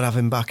 I'd never have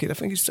him back, I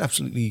think it's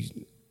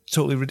absolutely,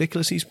 totally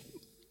ridiculous. He's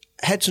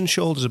heads and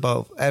shoulders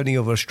above any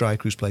other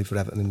striker who's played for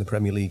Everton in the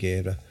Premier League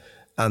era.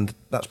 And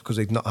that's because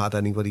they've not had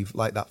anybody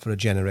like that for a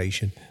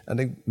generation. And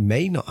they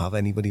may not have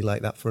anybody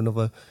like that for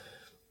another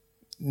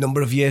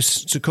number of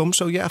years to come.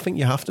 So yeah, I think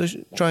you have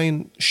to try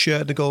and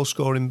share the goal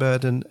scoring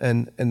burden,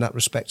 and in that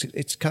respect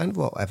it's kind of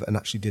what Everton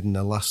actually did in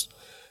their last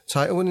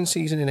title winning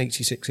season in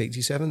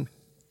 86-87.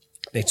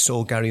 They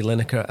sold Gary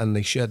Lineker and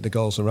they shared the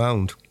goals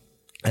around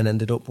and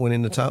ended up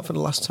winning the title for the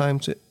last time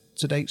to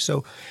date.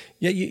 So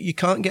yeah, you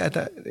can't get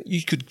that.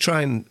 You could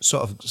try and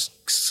sort of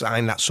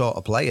sign that sort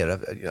of player,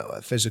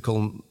 a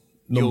physical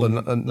number,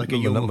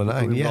 number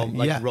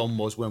 9, Ron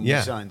was when we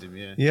signed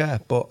him. Yeah,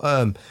 but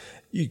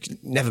you can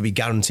never be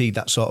guaranteed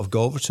that sort of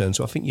goal return.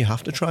 So I think you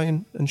have to try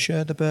and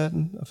share the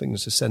burden. I think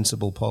it's a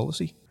sensible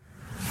policy.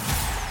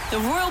 The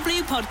Royal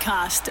Blue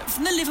Podcast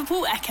from the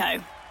Liverpool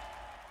Echo.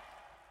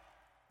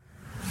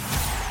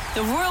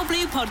 The Royal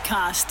Blue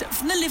Podcast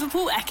from the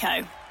Liverpool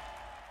Echo.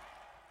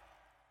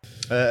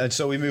 And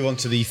so we move on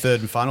to the third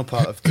and final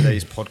part of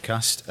today's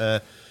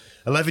podcast.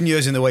 11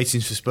 years in the waiting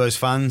for Spurs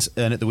fans,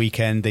 and at the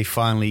weekend they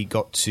finally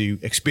got to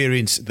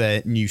experience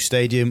their new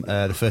stadium.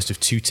 The first of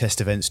 2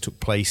 test events took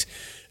place,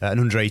 an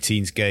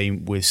under-18s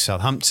game with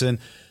Southampton,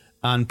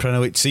 and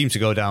Preno, it seemed to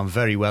go down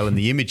very well, and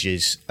the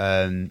images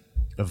of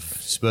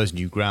Spurs'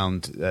 new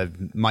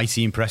ground,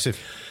 mighty impressive.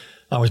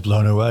 I was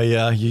blown away.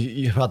 Yeah,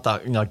 you had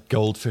that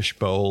Goldfish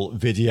Bowl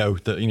video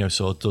that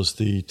sort of does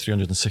the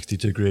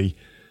 360-degree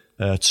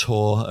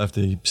tour of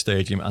the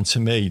stadium, and to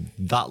me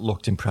that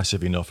looked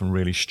impressive enough and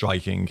really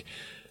striking.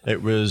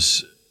 It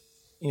was,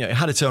 it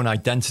had its own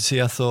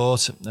identity. I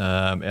thought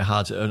it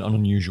had an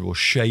unusual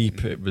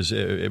shape. It was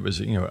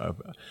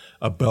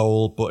a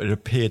bowl, but it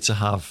appeared to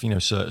have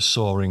sort of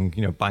soaring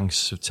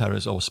banks of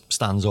terrace or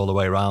stands all the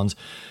way around.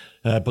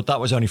 But that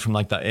was only from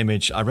like that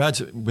image. I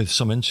read with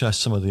some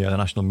interest some of the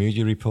national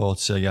media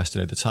reports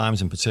yesterday, the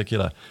Times in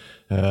particular,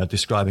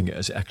 describing it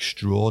as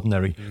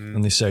extraordinary.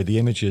 And they say the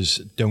images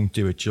don't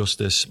do it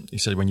justice. He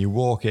said when you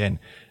walk in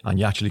and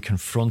you're actually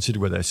confronted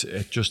with it,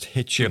 it just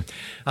hits you.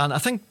 And I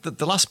think that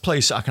the last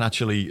place I can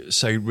actually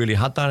say really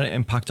had that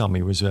impact on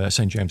me was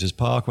St James's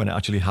Park, when it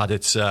actually had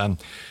its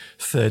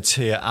third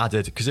tier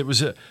added, because it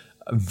was a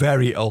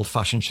very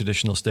old-fashioned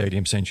traditional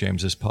stadium, St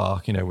James's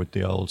Park, with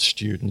the old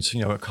students,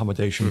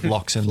 accommodation with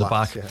locks in the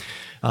back. Yeah.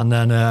 And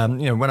then,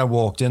 when I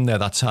walked in there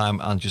that time,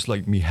 and just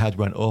like my head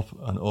went up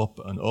and up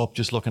and up,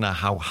 just looking at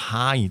how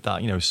high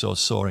that, sort of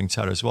soaring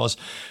terrace was.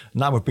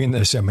 Now we've been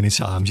there so many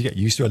times, you get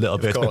used to it a little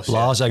bit, course, a bit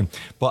blasé. Yeah.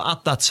 But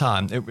at that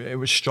time, it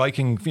was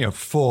striking,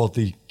 for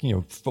the,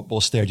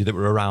 football stadium that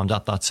were around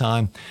at that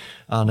time.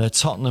 And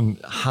Tottenham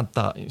had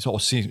that, it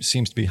sort of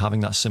seems to be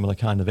having that similar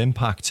kind of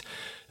impact.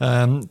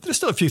 There's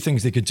still a few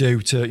things they could do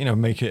to,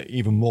 make it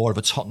even more of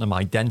a Tottenham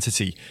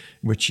identity,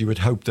 which you would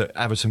hope that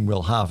Everton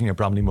will have,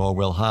 Bramley Moore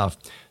will have.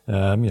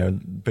 A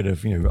bit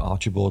of,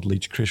 Archibald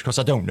Leach crisscross,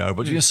 I don't know,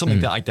 but something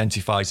that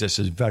identifies this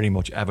as very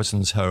much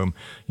Everton's home,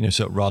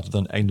 so rather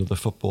than another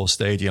football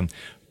stadium.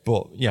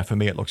 But yeah, for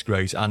me, it looks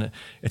great. And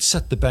it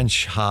set the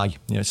bench high,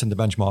 it's set the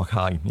benchmark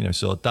high,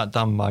 so that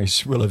Dan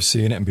Mice will have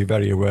seen it and be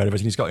very aware of it.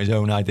 And he's got his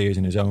own ideas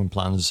and his own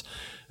plans,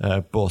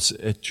 but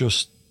it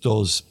just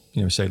does,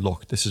 say,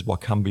 look, this is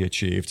what can be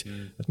achieved,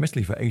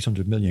 admittedly for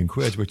 800 million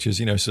quid, which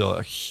is, so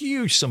a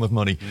huge sum of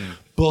money.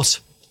 But,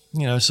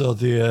 so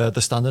the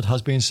standard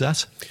has been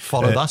set.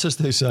 Follow that, as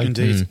they say.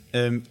 Indeed.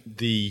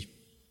 The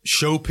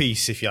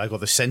showpiece, if you like, or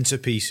the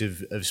centrepiece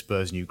of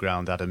Spurs' new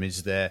ground, Adam,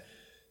 is their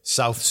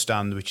South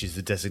Stand, which is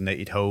the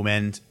designated home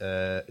end.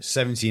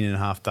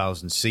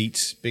 17,500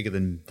 seats, bigger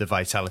than the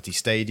Vitality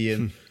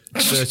Stadium,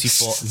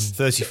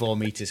 34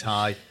 metres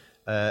high,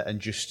 and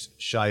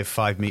just shy of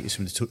 5 metres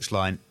from the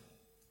touchline.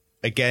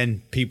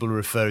 Again, people are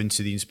referring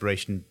to the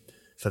inspiration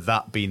for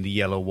that being the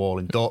yellow wall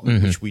in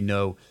Dortmund, which we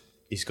know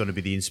is going to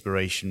be the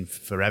inspiration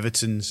for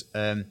Everton's.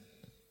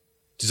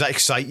 Does that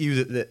excite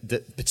you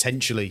that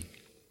potentially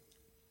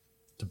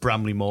the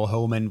Bramley Moore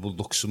home end will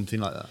look something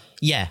like that?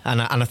 Yeah,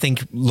 and I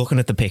think looking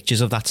at the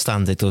pictures of that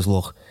stand, it does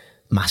look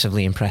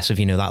massively impressive.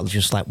 That was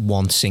just like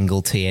one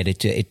single tier.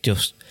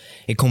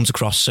 It comes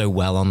across so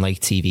well on like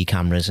TV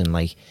cameras and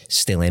like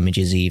still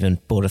images even.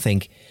 But I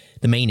think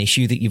the main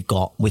issue that you've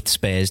got with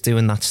Spurs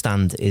doing that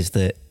stand is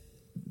that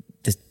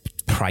the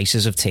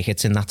prices of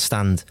tickets in that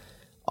stand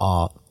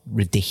are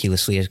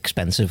ridiculously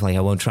expensive. Like,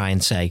 I won't try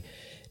and say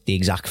the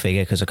exact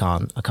figure because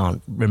I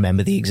can't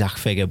remember the exact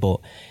figure,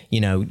 but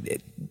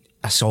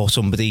I saw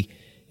somebody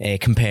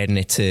comparing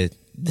it to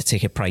the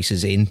ticket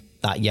prices in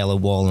that yellow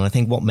wall, and I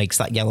think what makes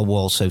that yellow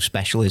wall so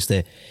special is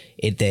that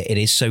it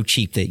is so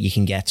cheap that you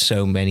can get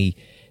so many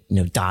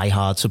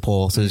die-hard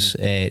supporters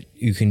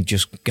who can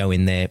just go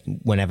in there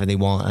whenever they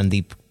want, and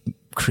they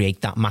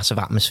create that massive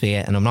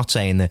atmosphere. And I'm not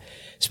saying that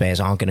Spurs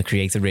aren't going to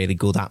create a really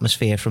good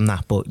atmosphere from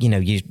that, but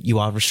you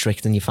are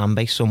restricting your fan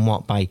base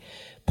somewhat by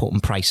putting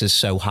prices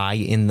so high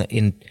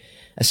in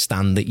a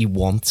stand that you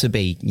want to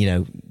be.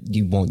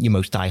 You want your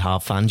most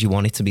die-hard fans, you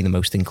want it to be the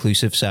most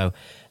inclusive. So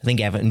I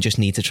think Everton just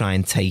need to try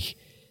and take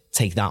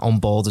that on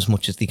board as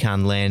much as they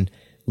can, learn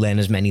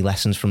as many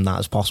lessons from that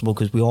as possible,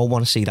 because we all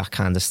want to see that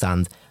kind of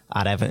stand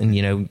at Everton.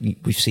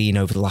 We've seen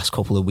over the last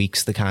couple of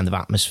weeks the kind of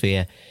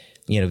atmosphere,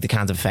 the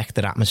kind of effect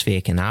that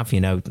atmosphere can have,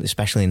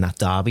 especially in that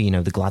derby.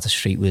 The Gladys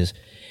Street was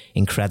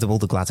incredible.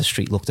 The Gladys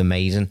Street looked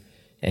amazing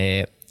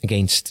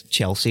against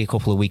Chelsea a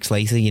couple of weeks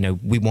later.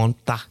 We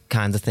want that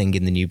kind of thing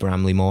in the new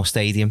Bramley Moore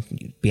Stadium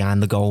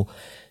behind the goal.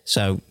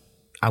 So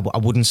I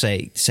wouldn't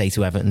say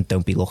to Everton,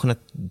 don't be looking at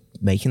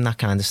making that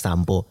kind of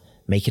stand, but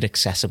make it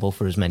accessible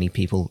for as many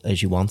people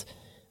as you want.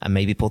 And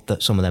maybe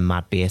put some of them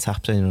mad beer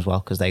taps in as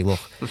well, because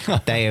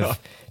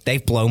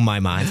they've blown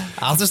my mind.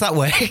 How does that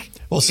work?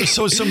 Well,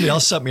 so somebody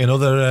else sent me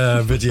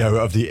another video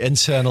of the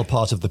internal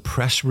part of the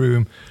press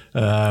room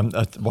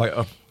at White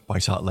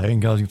Hart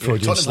Lane. Tottenham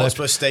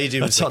Hotspur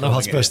Stadium. Tottenham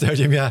Hotspur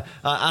Stadium, yeah.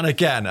 And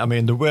again, I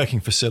mean, the working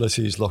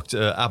facilities looked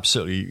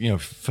absolutely,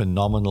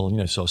 phenomenal.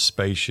 Sort of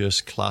spacious,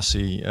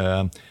 classy.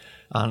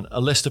 And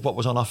a list of what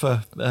was on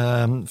offer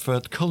for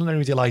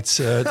culinary delights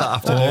that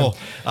afternoon.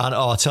 And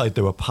I'll tell you,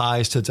 there were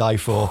pies to die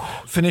for.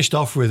 Finished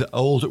off with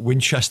old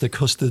Winchester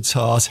custard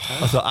tart.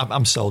 I thought,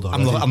 I'm sold on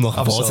it. I'm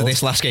looking forward to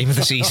this last game of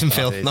the season,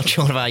 Phil. Not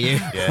sure about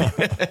you.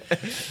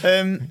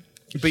 Yeah.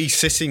 Be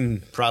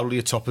sitting proudly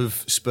atop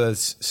of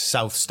Spurs'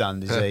 South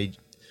Stand is a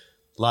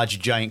large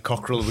giant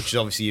cockerel, which is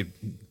obviously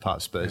part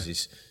of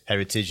Spurs'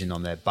 heritage and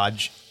on their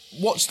badge.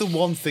 What's the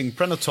one thing,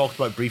 Brennan talked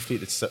about briefly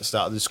at the start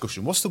of the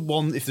discussion,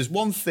 if there's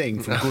one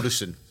thing from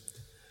Goodison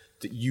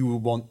that you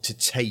would want to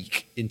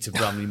take into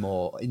Bramley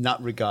Moore in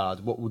that regard,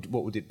 what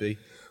would it be?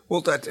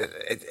 Well,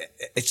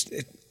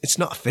 it's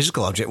not a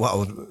physical object.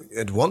 What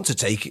I'd want to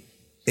take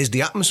is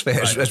the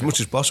atmosphere as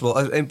much as possible.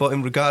 But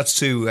in regards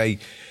to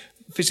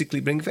physically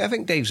bring, I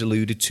think Dave's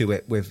alluded to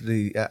it with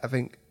the, I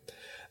think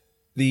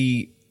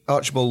the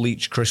Archibald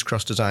Leach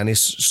crisscross design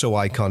is so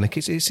iconic.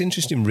 It's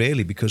interesting,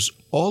 really, because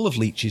all of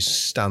Leach's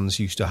stands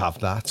used to have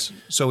that.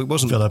 So it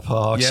wasn't Villa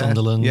Park,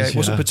 Sunderland. Yeah, it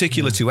wasn't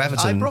particular to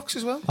Everton. Ibrox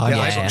as well.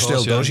 Ibrox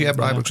still does. Yeah,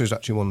 Ibrox is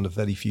actually one of the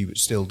very few that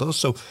still does.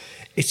 So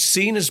it's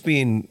seen as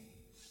being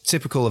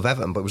typical of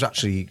Everton, but it was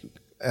actually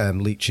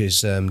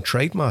Leach's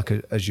trademark,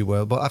 as you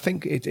will. But I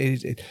think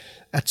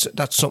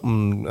that's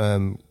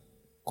something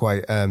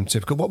quite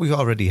typical. What we've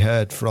already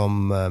heard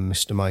from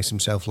Mr. Mice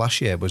himself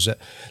last year was that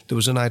there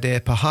was an idea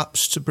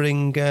perhaps to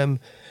bring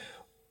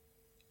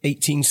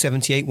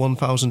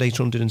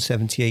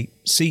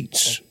 1,878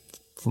 seats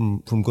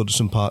from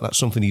Goodison Park. That's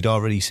something he'd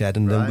already said.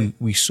 And then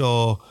we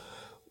saw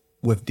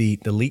with the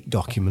leak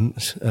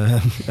document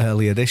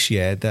earlier this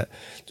year that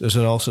there's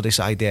also this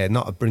idea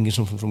not of bringing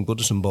something from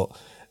Goodison but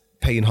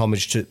paying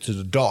homage to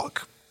the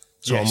dock.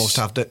 To almost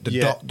have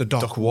the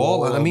dock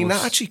wall. And I mean,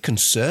 that actually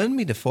concerned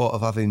me, the thought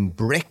of having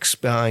bricks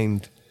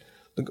behind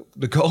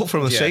the goal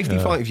from a safety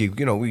point of view.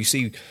 You know, we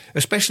see,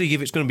 especially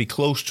if it's going to be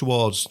close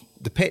towards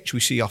the pitch,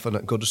 we see often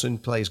at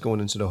Goodison players going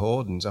into the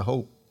hoardings. I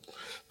hope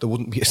there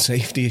wouldn't be a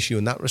safety issue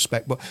in that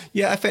respect. But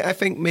yeah, I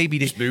think maybe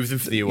just move them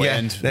for the away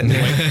end. The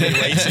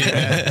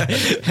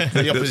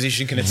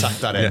opposition can attack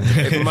that end.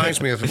 It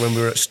reminds me of when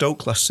we were at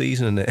Stoke last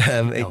season,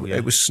 and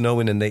it was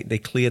snowing, and they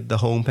cleared the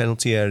home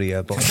penalty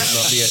area, but not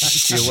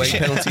the away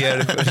penalty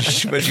area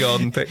for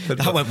Jordan Pickford.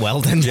 That went well,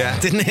 then,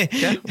 didn't it?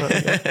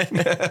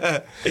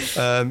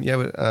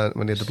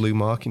 When they had the blue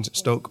markings at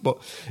Stoke. But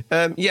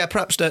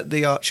perhaps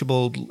the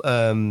Archibald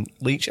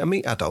Leach. I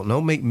mean, I don't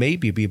know.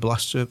 Maybe it'd be a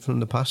blast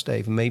from the past,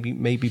 Dave, and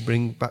maybe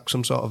bring back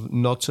some sort of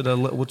nod to the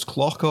Littlewoods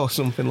clock or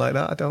something like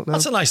that. I don't know.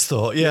 That's a nice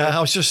thought. Yeah,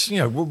 I was just,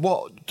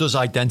 what does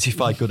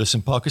identify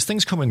Goodison Park? Because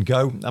things come and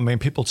go. I mean,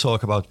 people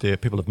talk about the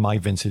people of my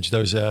vintage,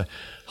 those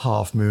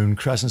half-moon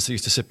crescents that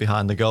used to sit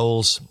behind the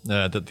goals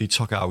that they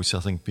took out, I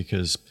think,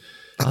 because...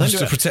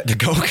 to protect the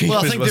goalkeepers.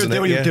 Well, I think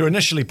they were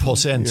initially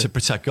put in to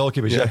protect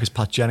goalkeepers, because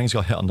Pat Jennings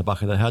got hit on the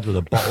back of the head with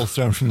a bottle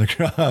thrown from the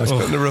crowd.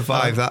 To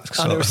revive that.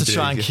 And it was to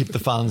try and keep the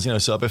fans,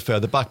 sort of a bit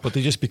further back, but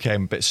they just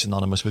became a bit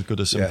synonymous with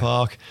Goodison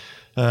Park.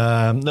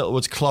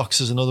 Littlewoods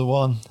clocks is another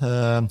one.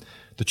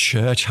 The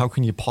church, how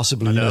can you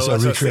possibly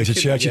recreate a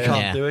church? You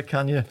can't do it,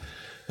 can you?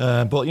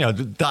 But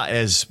that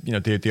is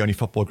the only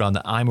football ground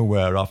that I'm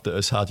aware of that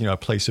has had a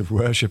place of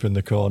worship in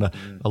the corner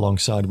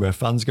alongside where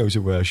fans go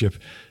to worship.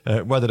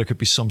 Whether there could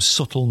be some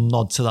subtle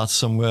nod to that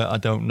somewhere, I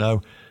don't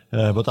know.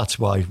 But that's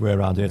why we're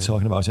around here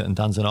talking about it. And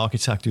Dan's an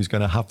architect who's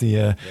going to have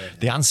the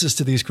answers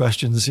to these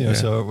questions.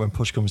 So when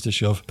push comes to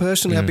shove,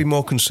 personally, I'd be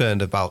more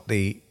concerned about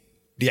the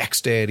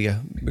exterior,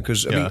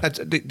 because I mean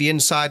the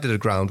inside of the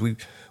ground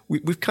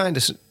we've kind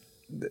of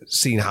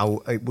seen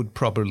how it would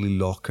probably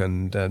look,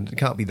 and there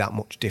can't be that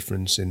much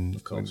difference in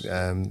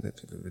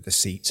the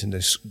seats, and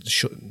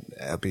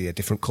it'll be a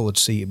different coloured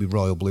seat. It'll be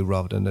royal blue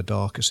rather than the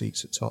darker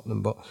seats at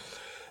Tottenham. But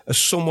as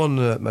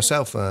someone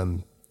myself, I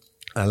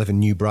live in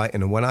New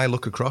Brighton, and when I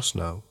look across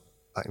now,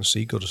 I can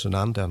see Goodison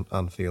and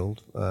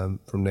Anfield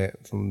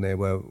from there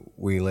where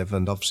we live,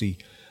 and obviously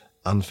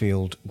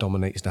Anfield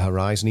dominates the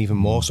horizon even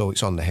more so.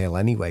 It's on the hill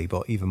anyway,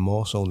 but even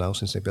more so now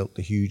since they built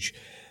the huge,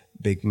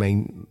 big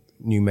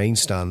new main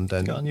stand.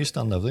 And got a new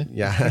stand, have they?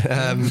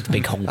 Yeah,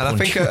 big hole. And I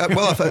think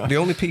the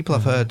only people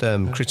I've heard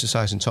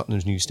criticising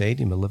Tottenham's new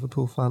stadium are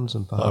Liverpool fans,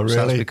 and perhaps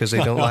that's because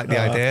they don't like the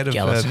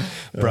idea of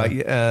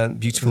bright,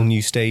 beautiful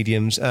new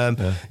stadiums.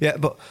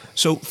 But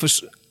so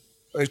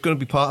it's going to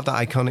be part of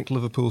that iconic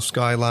Liverpool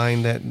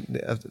skyline, the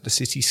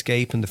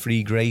cityscape and the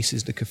Three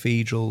Graces, the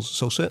cathedrals.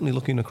 So certainly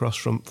looking across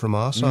from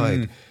our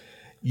side.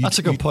 That's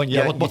a good point.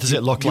 Yeah, what does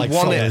it look like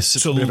from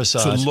this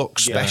Riverside? To look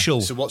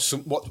special. So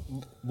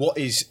what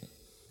is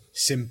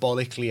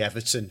symbolically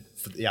Everton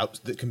for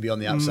that can be on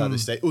the outside of the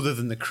state, other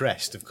than the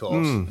crest, of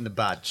course, and the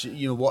badge?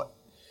 What?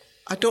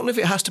 I don't know if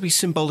it has to be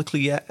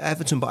symbolically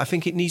Everton, but I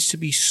think it needs to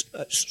be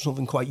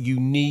something quite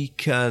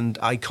unique and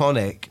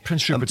iconic.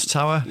 Prince Rupert's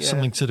Tower,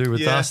 something to do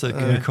with that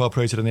can be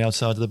incorporated on the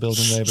outside of the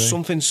building, maybe.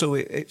 Something so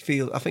it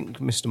feels, I think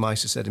Mr.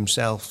 Meiser said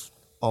himself,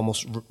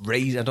 almost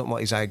raised, I don't know what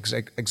his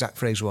exact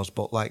phrase was,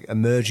 but like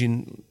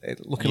emerging,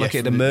 looking like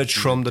it emerged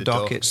from the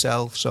dock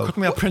itself. So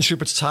couldn't we have Prince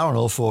Rupert's Tower on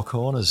all four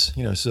corners?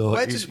 So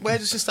where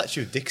does the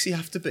statue of Dixie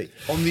have to be?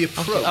 On the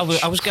approach?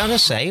 I was going to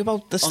say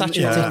about the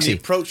statue of Dixie. On the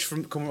approach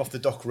from coming off the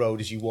Dock Road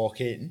as you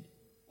walk in,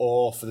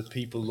 or for the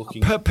people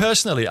looking...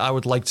 Personally, I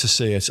would like to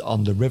see it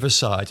on the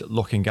riverside,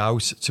 looking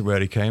out to where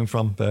he came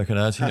from,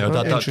 Birkenhead.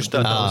 That was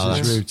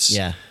his roots.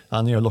 Yeah.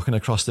 And, looking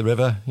across the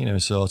river,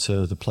 sort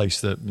of the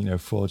place that,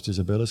 forged his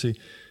ability.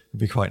 It'd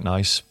be quite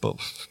nice, but...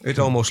 It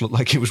almost looked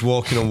like he was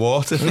walking on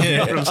water from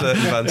certain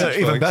vantage points.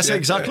 Even better,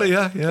 exactly,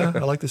 yeah. I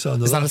like the sound of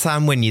that. Is that a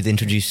time when you'd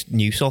introduce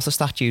new sorts of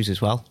statues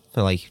as well?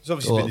 For other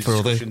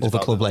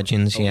club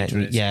legends,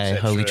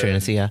 Holy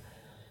Trinity, yeah.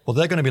 Well,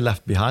 they're going to be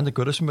left behind at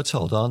Goodison, we're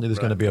told, aren't they? There's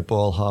going to be a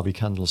Ball Harvey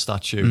Kendall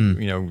statue,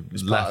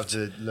 left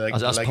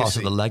as part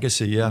of the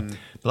legacy, yeah.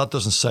 But that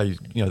doesn't say,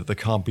 that there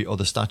can't be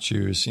other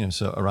statues,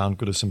 around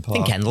Goodison Park. I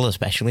think Kendall,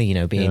 especially,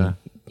 being,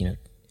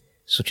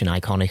 such an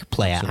iconic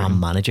player and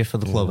manager for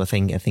the club. I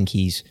think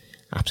he's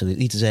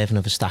absolutely deserving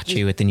of a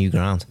statue at the new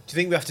ground. Do you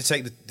think we have to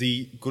take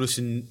the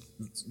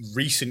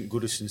recent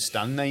Goodison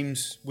stand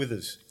names with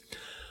us?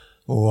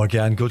 Oh,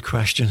 again, good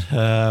question.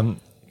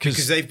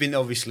 Because they've been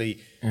obviously...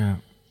 Yeah.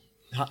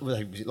 Was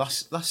it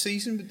last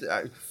season?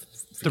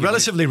 The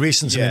relatively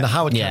recent, I mean, the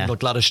Howard Yeah. Kendall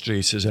Gladys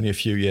Street is only a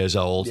few years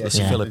old. Yeah. The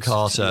Sir Yeah. Philip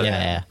Carter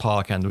Yeah.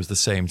 Park End was the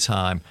same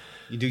time.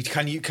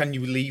 Can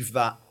you leave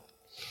that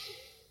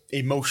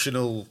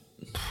emotional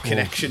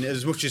connection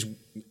as much as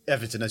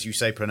Everton, as you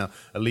say, Preno,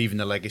 are leaving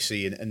a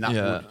legacy and that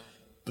would...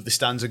 But the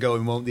stands are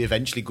going, won't they?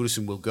 Eventually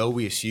Goodison will go,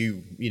 we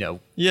assume,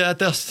 Yeah,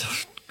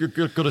 that's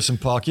Goodison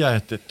Park. Yeah,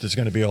 there's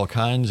going to be all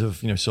kinds of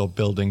sort of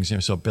buildings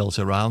sort of built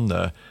around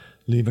there,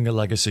 leaving a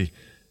legacy.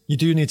 You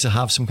do need to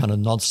have some kind of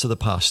nods to the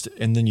past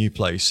in the new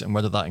place, and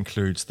whether that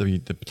includes the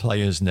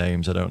players'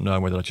 names, I don't know.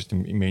 Whether that just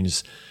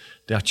means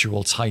the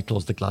actual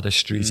titles, the Gladys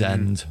Street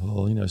End,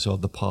 or sort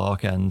of the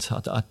Park End.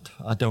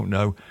 I don't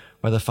know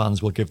whether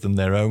fans will give them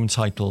their own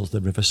titles.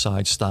 The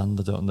Riverside Stand,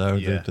 I don't know.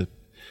 Yeah.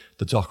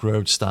 The Dock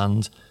Road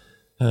Stand.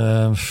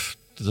 There's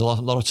a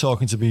lot of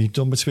talking to be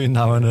done between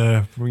now and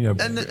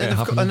And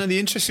the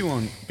interesting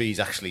one, Bees,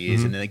 actually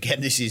is, and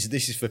again, this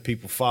is for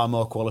people far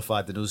more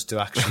qualified than us to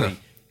actually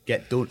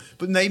get done.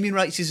 But naming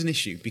rights is an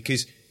issue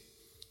because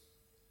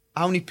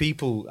how many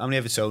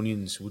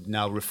Evertonians would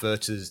now refer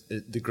to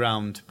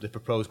the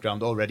proposed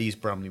ground already as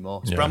Bramley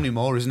Moor? It's Bramley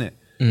Moor, isn't it?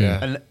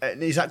 Yeah.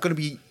 And is that going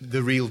to be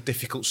the real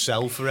difficult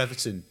sell for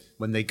Everton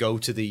when they go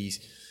to these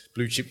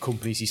blue chip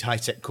companies, these high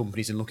tech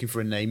companies, and looking for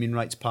a naming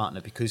rights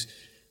partner? Because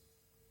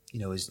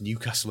as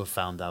Newcastle have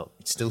found out,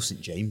 it's still St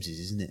James's,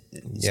 isn't it?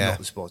 It's not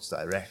the Sports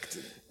Direct.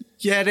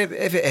 Yeah,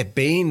 if it had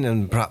been,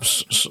 and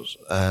perhaps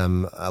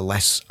a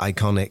less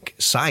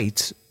iconic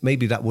site,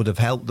 maybe that would have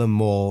helped them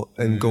more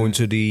in going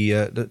to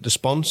the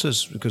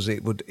sponsors, because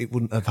it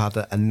wouldn't have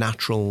had a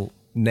natural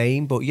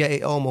name. But yeah,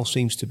 it almost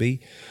seems to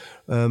be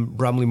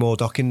Bramley Moor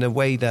Dock in the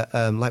way that,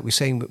 like we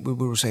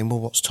were saying, well,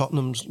 what's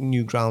Tottenham's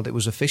new ground? It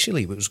was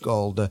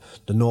called the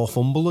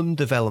Northumberland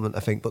development, I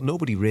think, but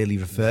nobody really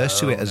refers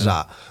to it as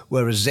that.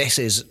 Whereas this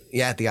is,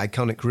 the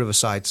iconic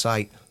Riverside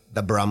site,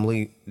 the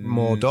Bramley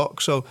Moor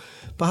Dock. So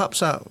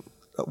perhaps that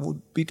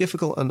would be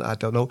difficult, and I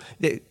don't know.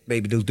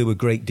 Maybe they'll do a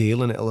great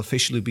deal and it'll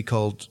officially be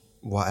called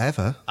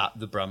whatever. At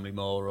the Bramley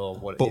Moor or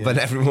what. But then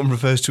everyone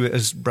refers to it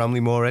as Bramley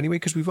Moor anyway,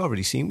 because we've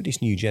already seen with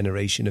this new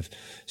generation of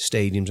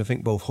stadiums, I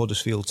think both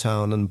Huddersfield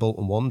Town and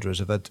Bolton Wanderers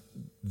have had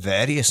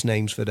various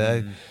names for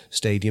their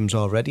stadiums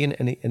already, and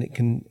it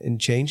can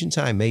change in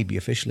time. Maybe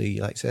officially,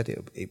 like I said,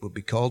 it would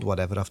be called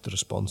whatever after a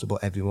sponsor,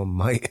 but everyone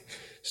might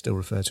still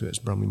refer to it as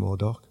Bramley Moor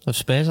Dock. Have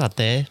Spurs had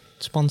their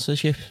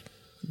sponsorship?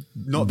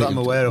 Not that I'm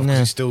aware of,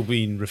 because it's still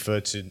being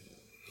referred to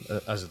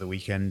as of the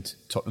weekend,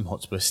 Tottenham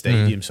Hotspur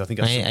Stadium. So I think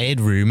I heard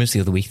rumours the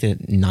other week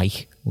that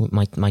Nike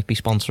might be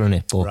sponsoring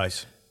it, but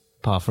right.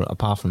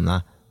 apart from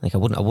that, like I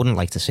wouldn't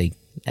like to see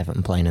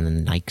Everton playing in the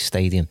Nike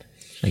Stadium.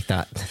 Like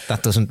that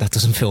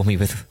doesn't fill me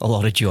with a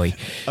lot of joy.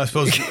 I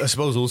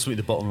suppose ultimately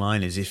the bottom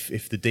line is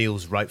if the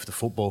deal's right for the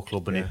football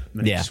club and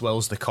it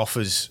swells the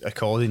coffers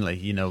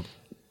accordingly,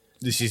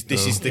 this is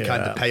the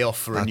kind of payoff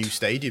for a new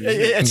stadium,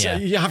 isn't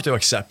it? You have to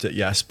accept it,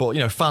 yes, but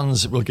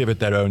fans will give it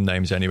their own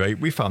names anyway.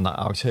 We found that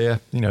out here.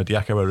 The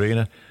Echo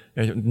Arena,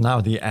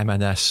 now the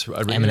M&S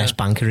Arena, M&S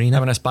Bank Arena,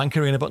 M&S Bank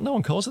Arena, but no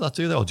one calls it that,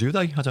 do they? Or do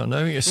they? I don't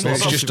know. It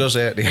just does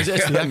it. It's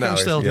the Echo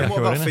still. What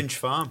about Finch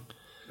Farm?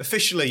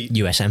 Officially,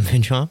 USM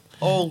Finch Farm.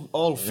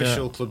 All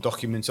official club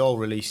documents, all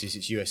releases,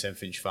 it's USM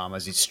Finch Farm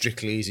as it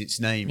strictly is its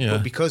name. Yeah.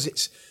 But because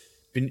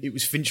it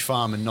was Finch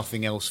Farm and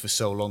nothing else for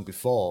so long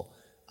before,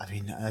 I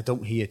mean, I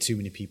don't hear too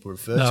many people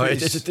refer to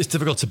it. It's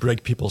difficult to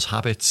break people's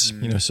habits.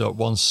 So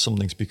once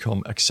something's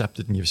become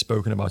accepted and you've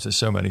spoken about it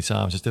so many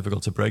times, it's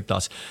difficult to break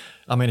that.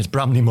 I mean, it's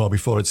Bramley Moor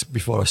before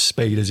a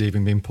spade has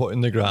even been put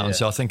in the ground. Yeah.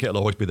 So I think it'll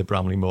always be the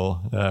Bramley Moor,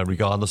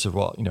 regardless of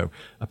what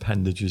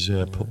appendages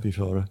put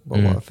before it.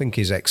 Well, what I think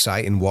is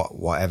exciting,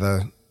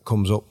 whatever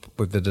comes up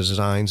with the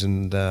designs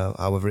and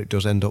however it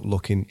does end up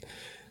looking.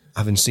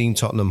 Having seen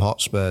Tottenham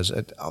Hotspur's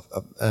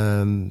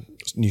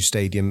new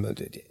stadium,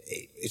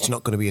 it's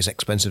not going to be as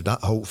expensive that,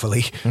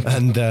 hopefully,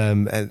 and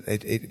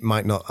it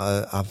might not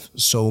have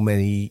so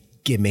many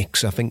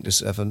gimmicks. I think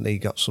they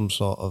got some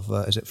sort of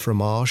is it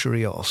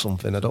fromagerie or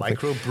something? I don't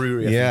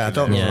microbrewery. think. I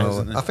don't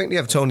know. I think the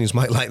Evertonians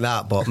might like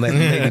that, but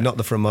maybe not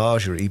the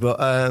fromagerie. But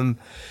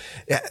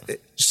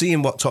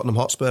seeing what Tottenham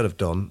Hotspur have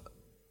done,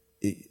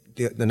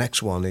 the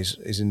next one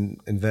is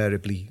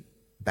invariably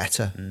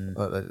better.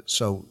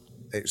 So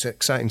it's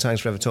exciting times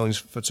for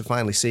Evertonians to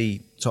finally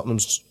see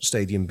Tottenham's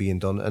stadium being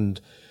done,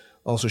 and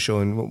also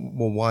showing,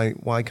 well,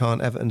 why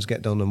can't Everton's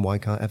get done, and why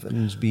can't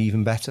Everton's be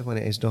even better when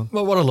it is done?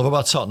 Well, what I love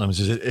about Tottenham's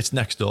is it's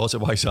next door to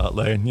White Hart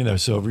Lane,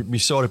 so we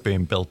saw it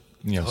being built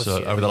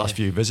Over the last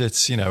few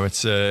visits,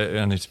 it's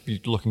and it's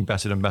looking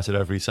better and better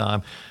every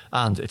time,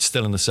 and it's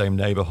still in the same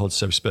neighbourhood.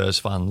 So Spurs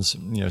fans,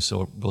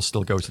 so will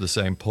still go to the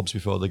same pubs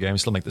before the game,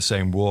 still make the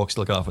same walk,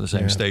 still go out for the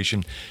same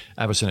station.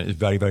 Everton is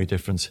very, very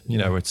different.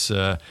 It's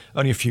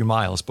only a few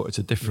miles, but it's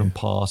a different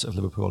part of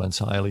Liverpool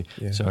entirely.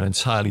 Yeah. So an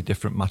entirely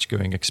different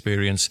match-going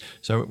experience.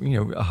 So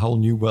a whole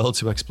new world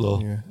to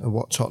explore. Yeah. And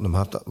what Tottenham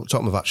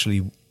have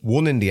actually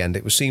won in the end.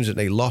 It seems that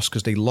they lost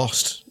because they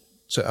lost.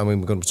 So we're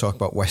going to talk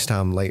about West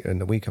Ham later in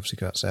the week, obviously,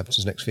 because that's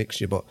Everton's next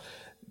fixture. But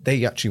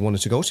they actually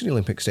wanted to go to the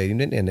Olympic Stadium,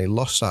 didn't they? And they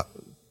lost that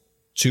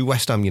to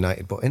West Ham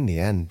United. But in the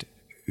end,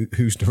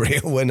 who's the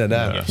real winner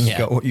now? Yes.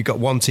 You've got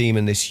one team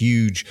in this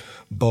huge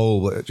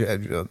bowl with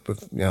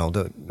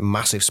the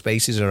massive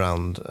spaces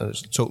around.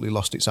 It's totally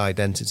lost its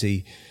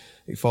identity.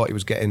 It thought it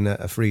was getting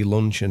a free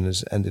lunch and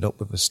has ended up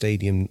with a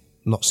stadium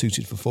not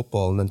suited for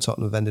football. And then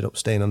Tottenham have ended up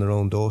staying on their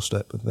own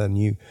doorstep with their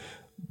new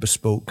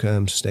bespoke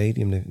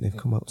stadium. They've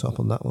come out top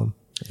on that one.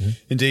 Mm-hmm.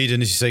 Indeed,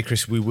 and as you say,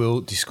 Chris, we will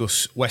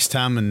discuss West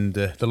Ham and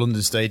the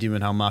London Stadium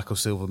and how Marco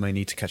Silva may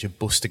need to catch a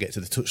bus to get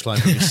to the touchline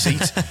from his seat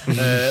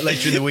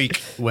later in the week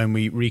when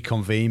we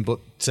reconvene. But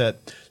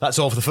that's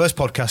all for the first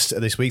podcast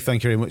this week.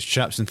 Thank you very much,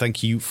 chaps, and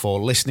thank you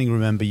for listening.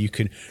 Remember, you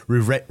can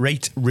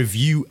rate,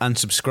 review and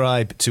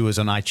subscribe to us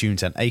on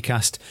iTunes and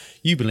Acast.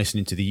 You've been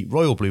listening to the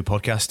Royal Blue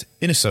Podcast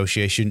in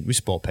association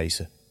with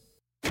SportPacer.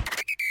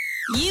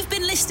 You've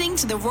been listening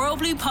to the Royal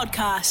Blue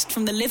Podcast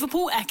from the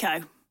Liverpool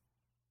Echo.